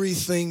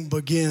 everything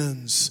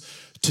begins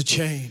to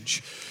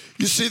change.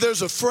 You see,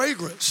 there's a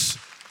fragrance.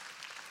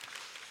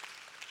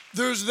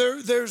 There's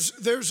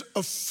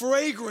a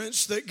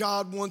fragrance that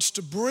God wants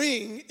to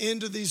bring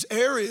into these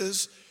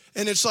areas.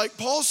 And it's like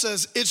Paul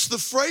says, it's the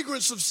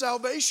fragrance of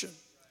salvation.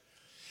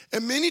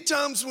 And many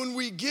times when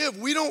we give,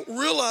 we don't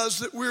realize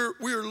that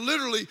we are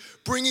literally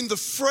bringing the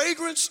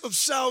fragrance of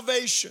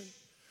salvation,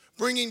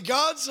 bringing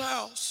God's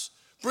house,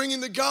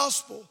 bringing the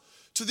gospel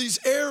to these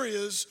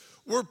areas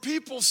where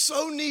people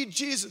so need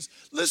Jesus.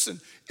 Listen,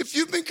 if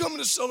you've been coming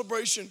to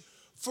Celebration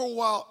for a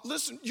while,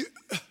 listen,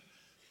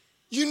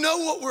 you know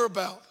what we're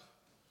about.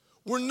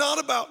 We're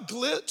not about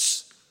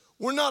glitz.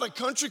 We're not a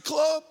country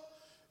club.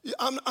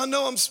 I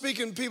know I'm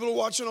speaking to people who are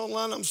watching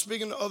online. I'm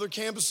speaking to other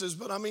campuses,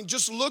 but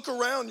just look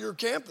around your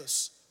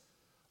campus.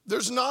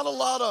 There's not a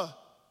lot of,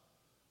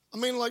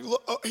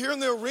 here in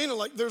the arena,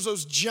 there's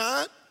those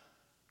giant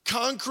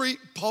concrete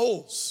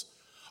poles.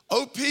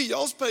 OP,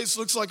 y'all's place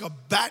looks like a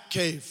bat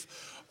cave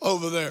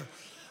over there.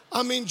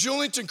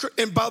 Julington,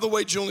 and by the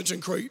way, Julington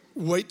Creek,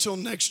 wait till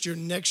next year.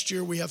 Next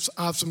year,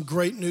 I have some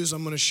great news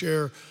I'm going to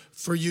share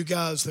for you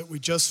guys that we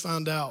just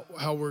found out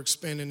how we're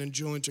expanding in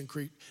Julington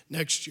Creek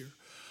next year.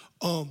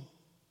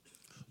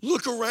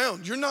 Look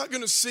around. You're not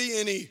going to see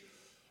any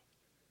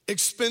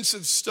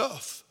expensive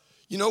stuff.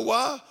 You know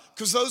why?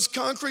 Because those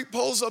concrete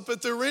poles up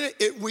at the arena,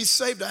 we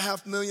saved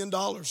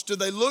 $500,000. Do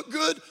they look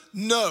good?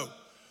 No.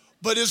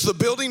 But is the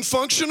building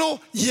functional?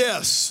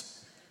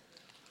 Yes.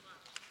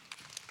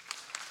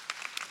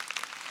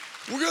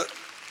 We're good.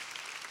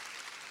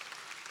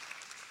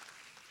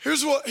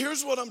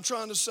 Here's what I'm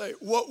trying to say.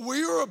 What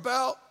we're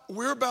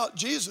about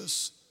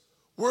Jesus.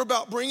 We're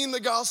about bringing the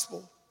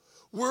gospel.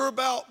 We're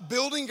about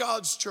building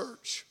God's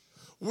church.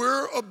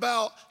 We're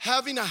about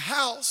having a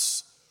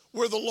house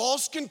where the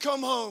lost can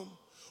come home,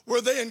 where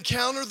they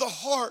encounter the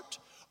heart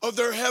of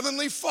their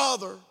heavenly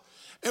Father,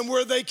 and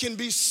where they can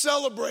be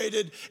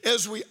celebrated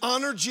as we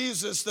honor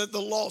Jesus that the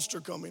lost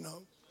are coming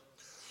home.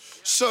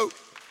 So,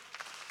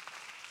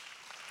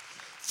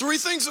 three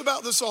things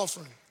about this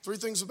offering.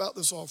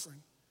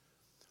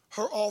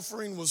 Her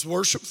offering was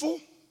worshipful,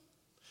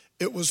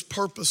 it was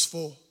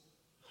purposeful,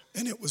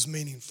 and it was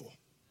meaningful.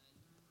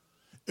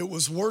 It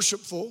was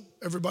worshipful.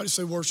 Everybody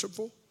say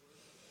worshipful.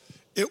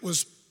 It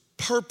was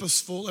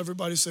purposeful.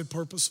 Everybody say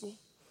purposeful.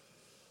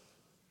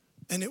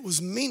 And it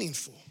was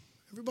meaningful.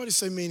 Everybody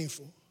say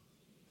meaningful.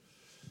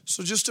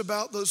 So just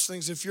about those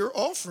things, if you're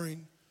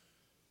offering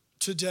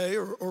today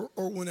or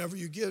whenever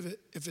you give it,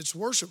 if it's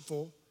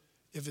worshipful,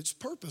 if it's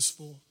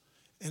purposeful,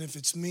 and if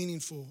it's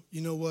meaningful, you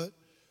know what?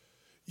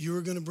 You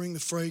are going to bring the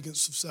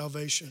fragrance of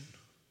salvation.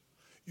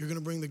 You're going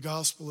to bring the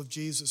gospel of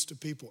Jesus to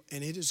people,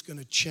 and it is going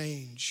to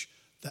change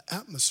the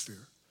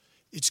atmosphere.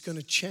 It's going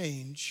to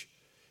change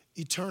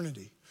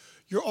eternity.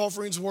 Your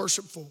offering's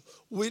worshipful.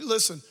 We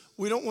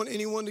don't want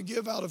anyone to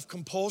give out of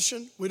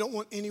compulsion. We don't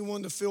want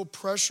anyone to feel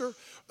pressure.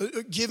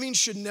 Giving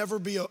should never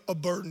be a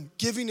burden.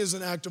 Giving is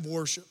an act of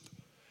worship.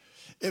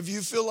 If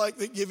you feel like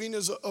that giving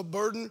is a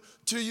burden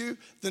to you,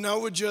 then I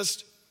would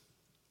just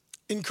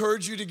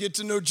encourage you to get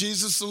to know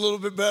Jesus a little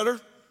bit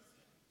better.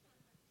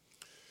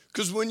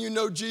 Because when you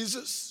know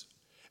Jesus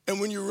and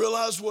when you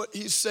realize what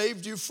he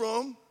saved you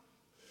from,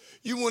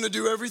 you want to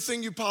do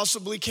everything you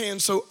possibly can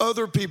so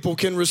other people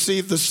can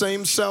receive the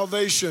same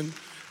salvation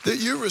that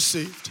you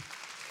received.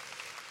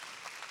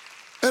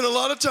 And a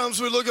lot of times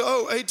we look at,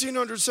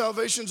 1,800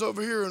 salvations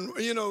over here, and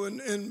here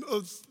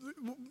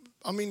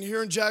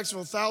in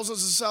Jacksonville,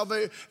 thousands of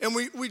salvations. And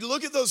we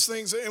look at those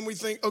things and we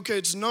think, okay,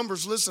 it's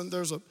numbers. Listen,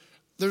 there's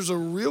a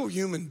real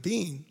human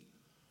being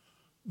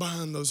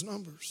behind those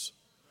numbers.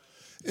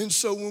 And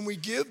so when we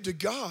give to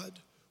God,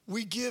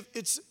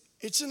 it's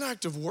an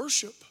act of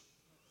worship.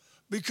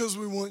 Because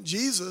we want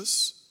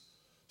Jesus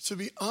to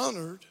be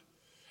honored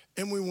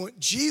and we want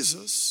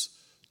Jesus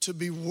to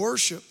be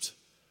worshiped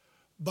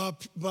by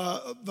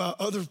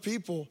other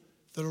people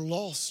that are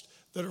lost,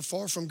 that are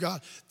far from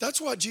God.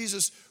 That's why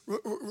Jesus,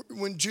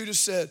 when Judas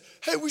said,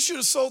 hey, we should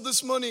have sold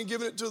this money and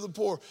given it to the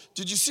poor.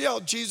 Did you see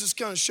how Jesus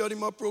kind of shut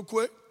him up real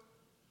quick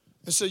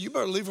and said, you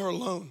better leave her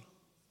alone?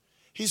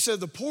 He said,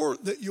 the poor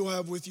that you'll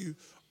have with you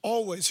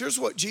always. Here's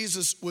what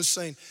Jesus was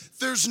saying.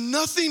 There's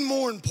nothing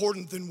more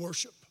important than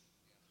worship.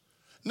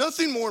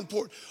 Nothing more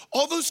important.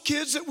 All those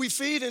kids that we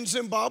feed in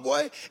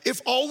Zimbabwe,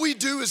 if all we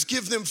do is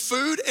give them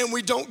food and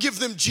we don't give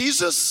them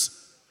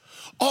Jesus,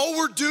 all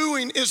we're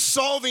doing is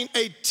solving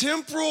a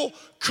temporal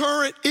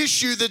current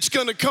issue that's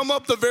going to come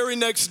up the very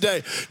next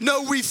day.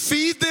 No, we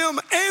feed them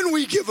and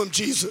we give them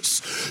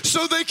Jesus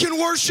so they can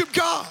worship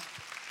God.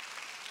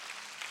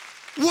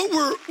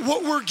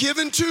 What we're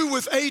given to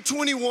with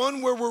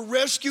A21, where we're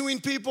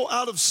rescuing people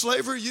out of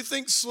slavery, you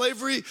think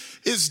slavery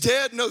is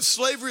dead? No,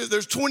 slavery,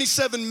 there's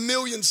 27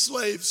 million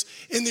slaves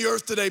in the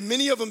earth today.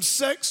 Many of them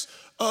sex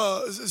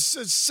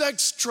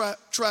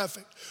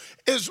trafficked.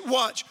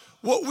 Watch,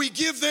 what we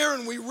give there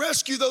and we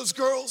rescue those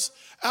girls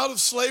out of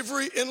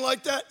slavery and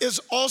like that, as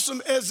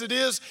awesome as it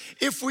is,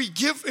 if we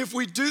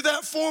do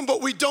that for them,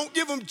 but we don't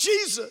give them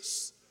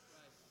Jesus.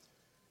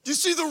 You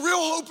see, the real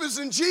hope is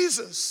in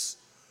Jesus.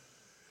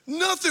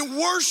 Nothing,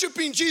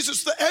 worshiping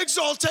Jesus, the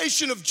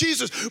exaltation of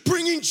Jesus,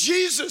 bringing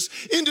Jesus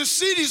into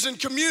cities and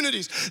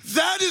communities.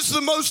 That is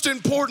the most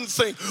important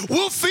thing.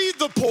 We'll feed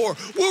the poor.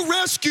 We'll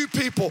rescue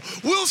people.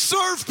 We'll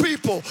serve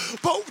people.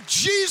 But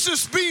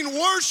Jesus being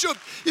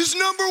worshiped is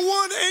number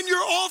one, and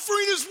your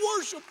offering is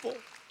worshipful.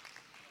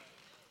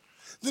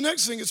 The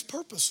next thing is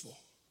purposeful.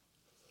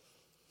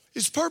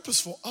 It's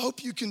purposeful. I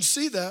hope you can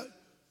see that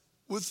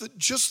with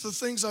just the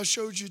things I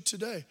showed you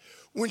today.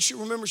 When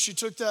she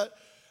took that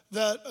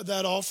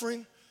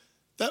offering,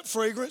 that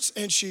fragrance,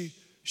 and she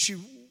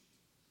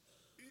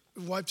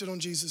wiped it on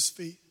Jesus'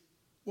 feet.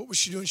 What was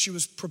she doing? She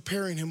was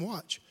preparing him,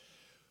 watch.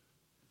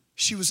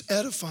 She was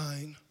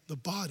edifying the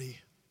body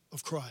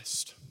of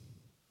Christ.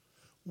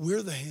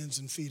 We're the hands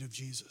and feet of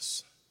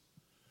Jesus.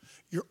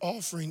 Your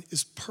offering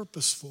is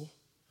purposeful.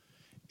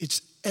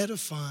 It's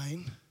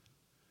edifying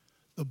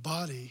the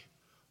body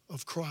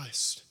of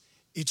Christ.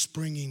 It's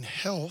bringing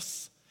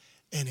health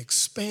and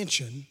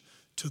expansion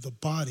to the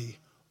body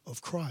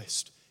of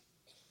Christ.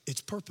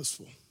 It's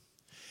purposeful.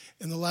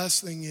 And the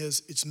last thing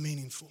is, it's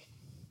meaningful.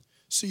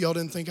 See, y'all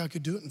didn't think I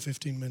could do it in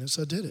 15 minutes.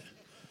 I did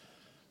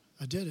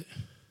it.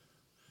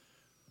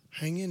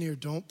 Hang in here.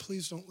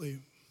 Please don't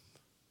leave.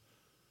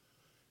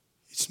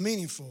 It's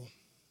meaningful.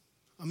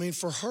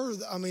 For her,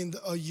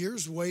 a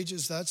year's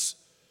wages, that's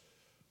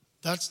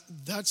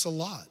a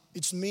lot.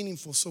 It's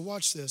meaningful. So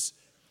watch this.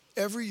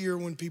 Every year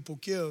when people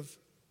give,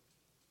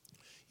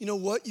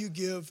 what you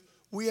give,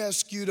 we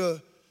ask you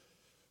to,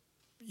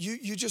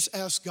 you just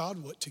ask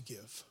God what to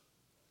give.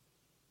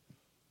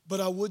 But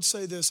I would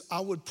say this,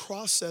 I would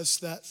process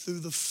that through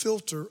the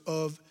filter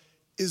of,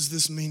 is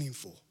this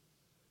meaningful?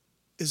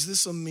 Is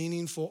this a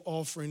meaningful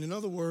offering? In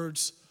other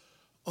words,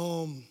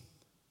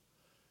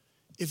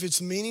 if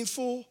it's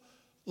meaningful,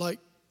 like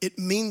it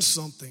means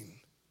something.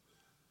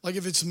 Like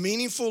if it's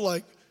meaningful,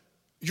 like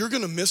you're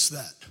gonna miss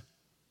that.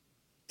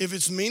 If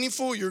it's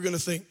meaningful, you're gonna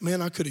think,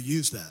 man, I could have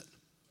used that.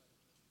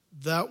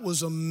 That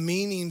was a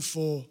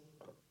meaningful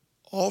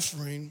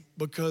offering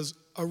because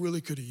I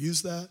really could have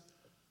used that.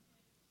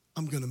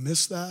 I'm gonna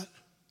miss that.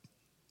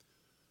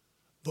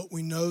 But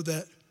we know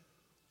that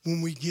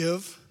when we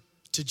give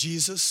to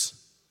Jesus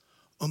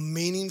a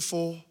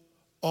meaningful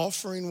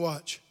offering,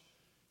 watch,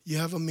 you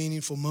have a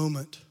meaningful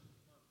moment.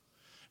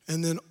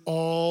 And then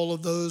all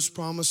of those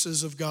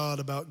promises of God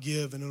about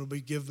give, and it'll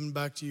be given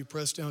back to you,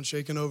 pressed down,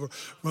 shaken over,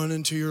 run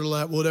into your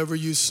lap. Whatever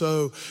you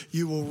sow,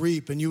 you will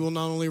reap. And you will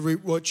not only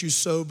reap what you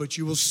sow, but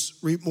you will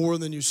reap more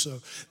than you sow.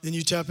 Then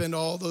you tap into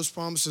all those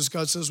promises.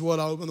 God says, what?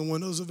 I'll open the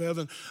windows of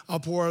heaven. I'll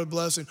pour out a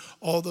blessing.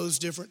 All those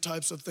different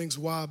types of things.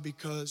 Why?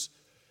 Because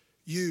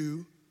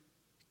you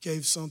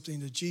gave something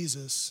to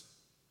Jesus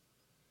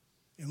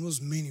and it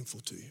was meaningful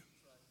to you.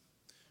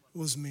 It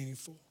was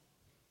meaningful.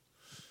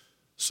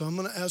 So I'm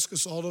going to ask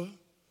us all to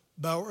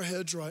bow our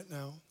heads right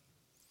now.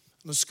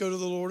 Let's go to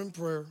the Lord in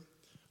prayer.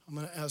 I'm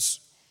going to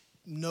ask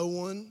no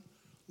one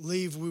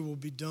leave. We will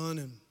be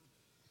done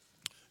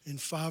in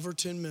 5 or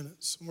 10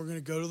 minutes. And we're going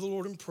to go to the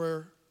Lord in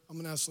prayer. I'm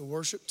going to ask the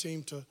worship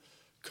team to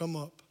come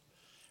up.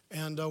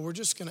 And we're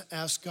just going to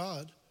ask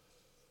God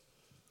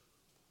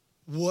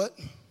what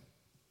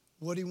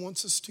he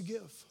wants us to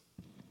give.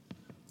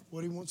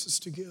 What he wants us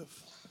to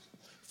give.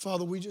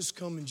 Father, we just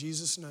come in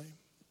Jesus' name.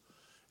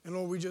 And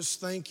Lord, we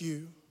just thank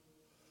you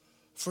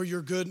for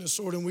your goodness,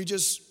 Lord. And we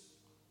just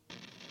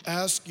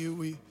ask you,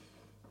 we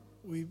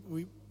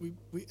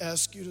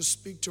ask you to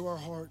speak to our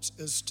hearts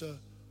as to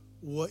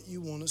what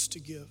you want us to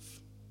give.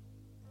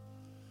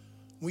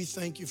 We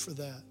thank you for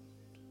that.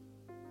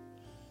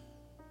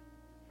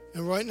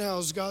 And right now,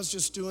 as God's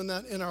just doing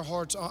that in our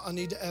hearts, I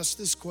need to ask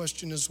this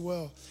question as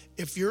well.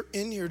 If you're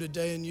in here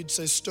today and you'd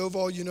say,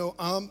 Stovall,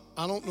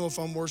 I don't know if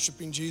I'm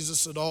worshiping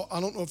Jesus at all.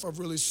 I don't know if I've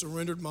really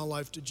surrendered my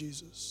life to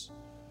Jesus.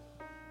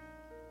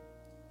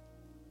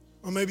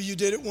 Or maybe you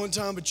did it one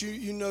time, but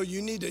you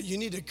need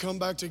to come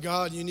back to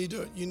God.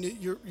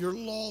 You're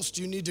lost.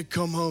 You need to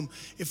come home.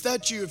 If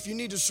that's you, if you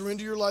need to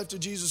surrender your life to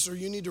Jesus or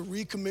you need to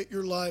recommit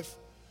your life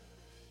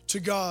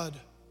to God,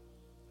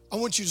 I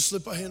want you to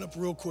slip a hand up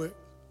real quick.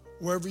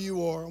 Wherever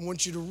you are, I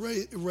want you to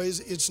raise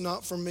it. It's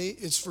not for me,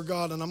 it's for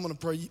God. And I'm going to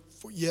pray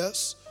for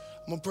yes.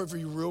 I'm going to pray for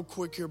you real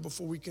quick here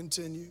before we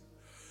continue.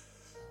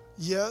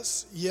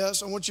 Yes.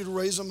 I want you to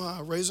raise them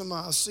high. Raise them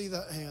high. I see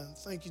that hand.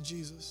 Thank you,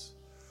 Jesus.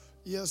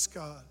 Yes,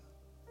 God.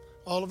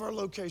 All of our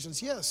locations.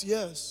 Yes.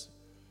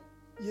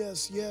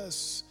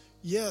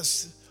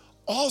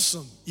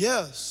 Awesome.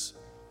 Yes.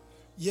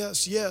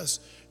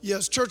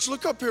 Church,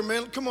 look up here,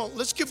 man. Come on.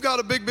 Let's give God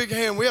a big, big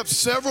hand. We have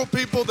several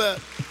people that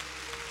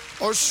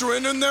are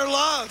surrendering their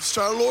lives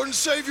to our Lord and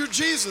Savior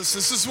Jesus.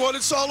 This is what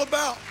it's all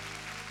about.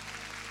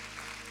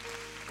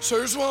 So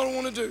here's what I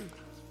want to do.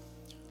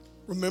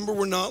 Remember,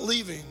 we're not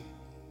leaving,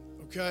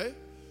 okay?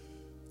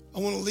 I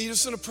want to lead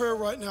us in a prayer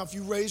right now. If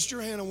you raised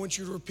your hand, I want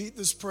you to repeat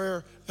this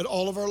prayer at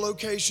all of our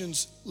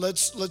locations.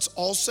 Let's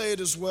all say it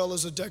as well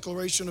as a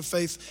declaration of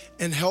faith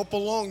and help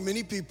along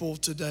many people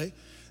today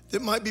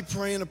that might be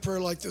praying a prayer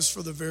like this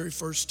for the very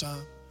first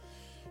time.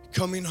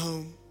 Coming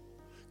home,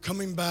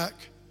 coming back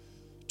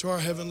to our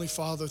Heavenly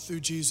Father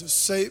through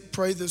Jesus.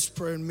 Pray this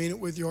prayer and mean it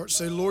with your heart.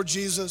 Say, Lord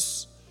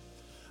Jesus,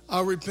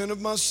 I repent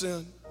of my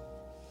sin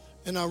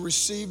and I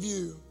receive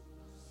you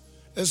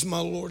as my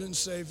Lord and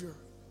Savior.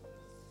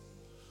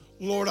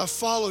 Lord, I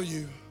follow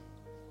you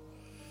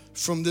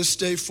from this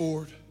day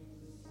forward.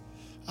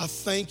 I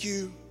thank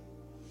you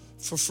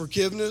for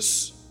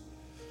forgiveness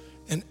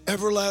and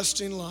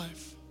everlasting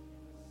life.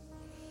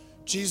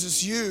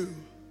 Jesus, you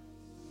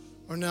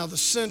are now the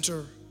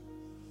center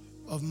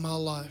of my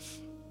life.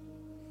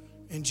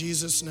 In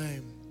Jesus'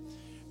 name,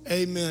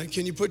 amen.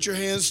 Can you put your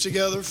hands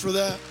together for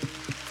that?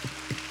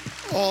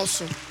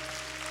 Awesome.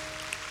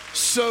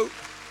 So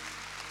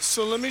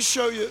let me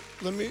show you.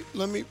 Let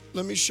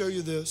me show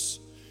you this.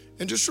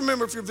 And just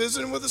remember, if you're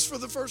visiting with us for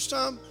the first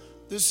time,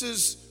 this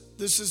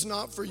is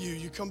not for you.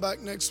 You come back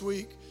next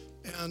week,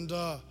 and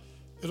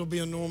it'll be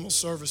a normal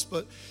service.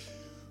 But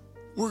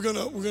we're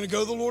gonna go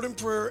to the Lord in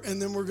prayer,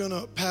 and then we're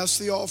gonna pass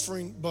the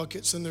offering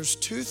buckets. And there's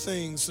two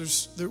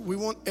things. We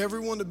want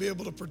everyone to be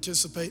able to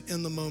participate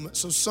in the moment.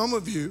 So some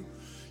of you,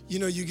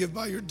 you give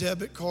by your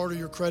debit card or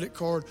your credit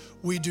card.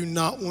 We do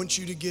not want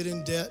you to get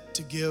in debt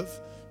to give.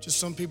 Just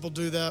some people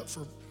do that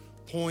for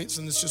points,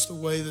 and it's just the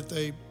way that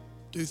they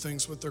do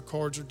things with their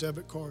cards or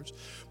debit cards.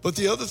 But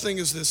the other thing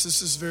is this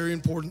is very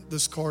important,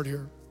 this card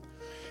here.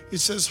 It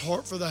says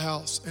Heart for the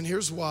House, and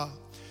here's why.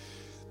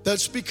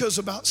 That's because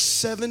about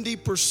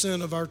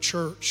 70% of our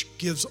church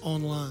gives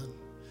online.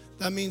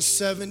 That means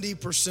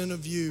 70%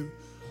 of you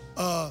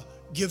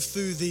give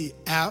through the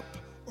app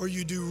or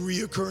you do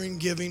reoccurring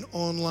giving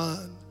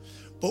online.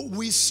 But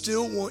we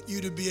still want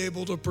you to be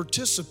able to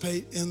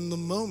participate in the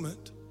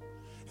moment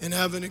and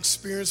have an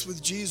experience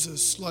with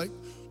Jesus like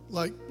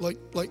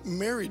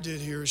Mary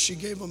did here. She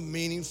gave a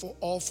meaningful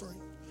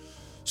offering.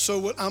 So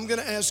what I'm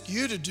going to ask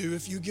you to do,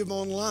 if you give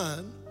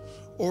online,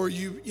 or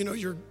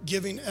you're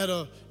giving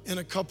in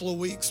a couple of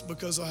weeks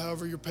because of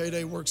however your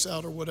payday works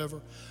out or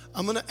whatever,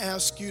 I'm going to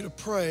ask you to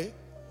pray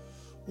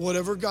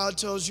whatever God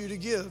tells you to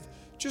give.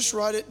 Just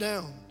write it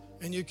down,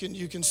 and you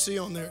can see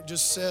on there. It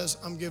just says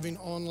I'm giving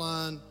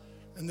online,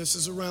 and this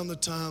is around the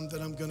time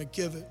that I'm going to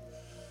give it,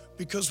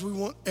 because we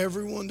want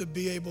everyone to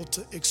be able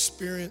to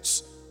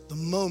experience the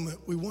moment.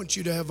 We want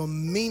you to have a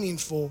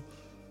meaningful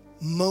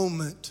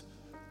moment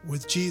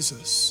with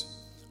Jesus.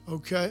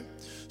 Okay?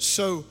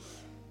 So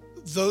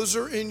those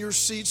are in your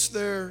seats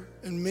there,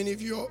 and many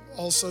of you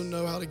also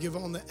know how to give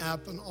on the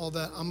app and all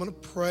that. I'm going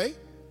to pray.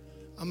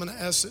 I'm going to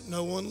ask that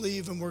no one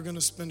leave, and we're going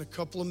to spend a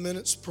couple of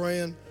minutes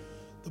praying.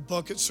 The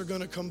buckets are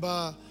going to come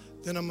by.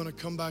 Then I'm going to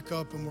come back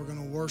up, and we're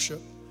going to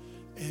worship,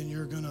 and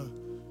you're going to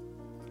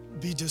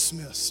be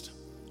dismissed.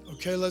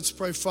 Okay, let's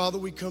pray. Father,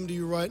 we come to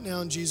you right now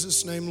in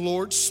Jesus' name.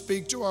 Lord,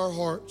 speak to our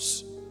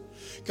hearts.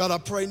 God, I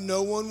pray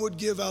no one would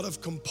give out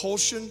of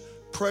compulsion,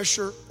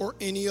 pressure, or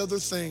any other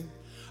thing.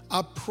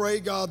 I pray,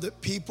 God,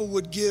 that people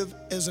would give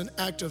as an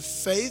act of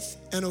faith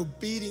and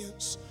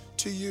obedience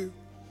to you.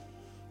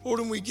 Lord,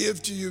 and we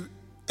give to you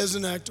as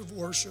an act of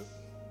worship.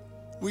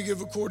 We give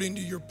according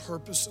to your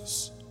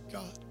purposes,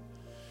 God.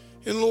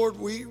 And Lord,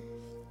 we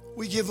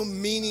give a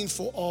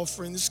meaningful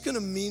offering. This is going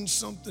to mean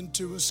something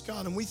to us,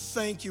 God. And we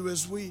thank you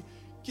as we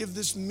give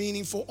this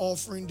meaningful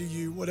offering to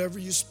you, whatever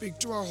you speak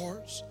to our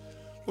hearts.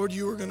 Lord,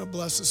 you are going to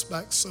bless us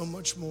back so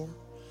much more.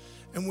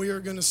 And we are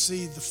going to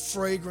see the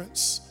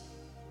fragrance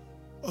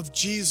of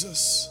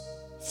Jesus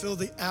fill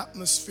the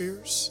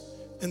atmospheres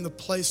and the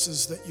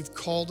places that you've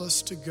called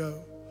us to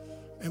go,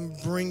 and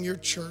bring your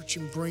church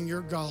and bring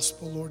your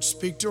gospel, Lord.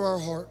 Speak to our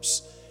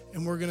hearts,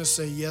 and we're going to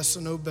say yes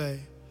and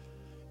obey.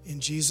 In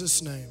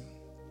Jesus' name,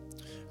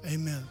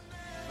 amen.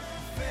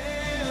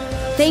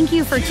 Thank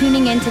you for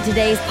tuning in to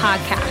today's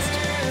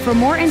podcast. For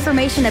more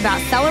information about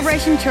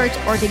Celebration Church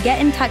or to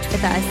get in touch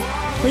with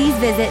us, please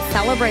visit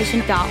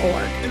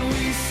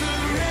celebration.org.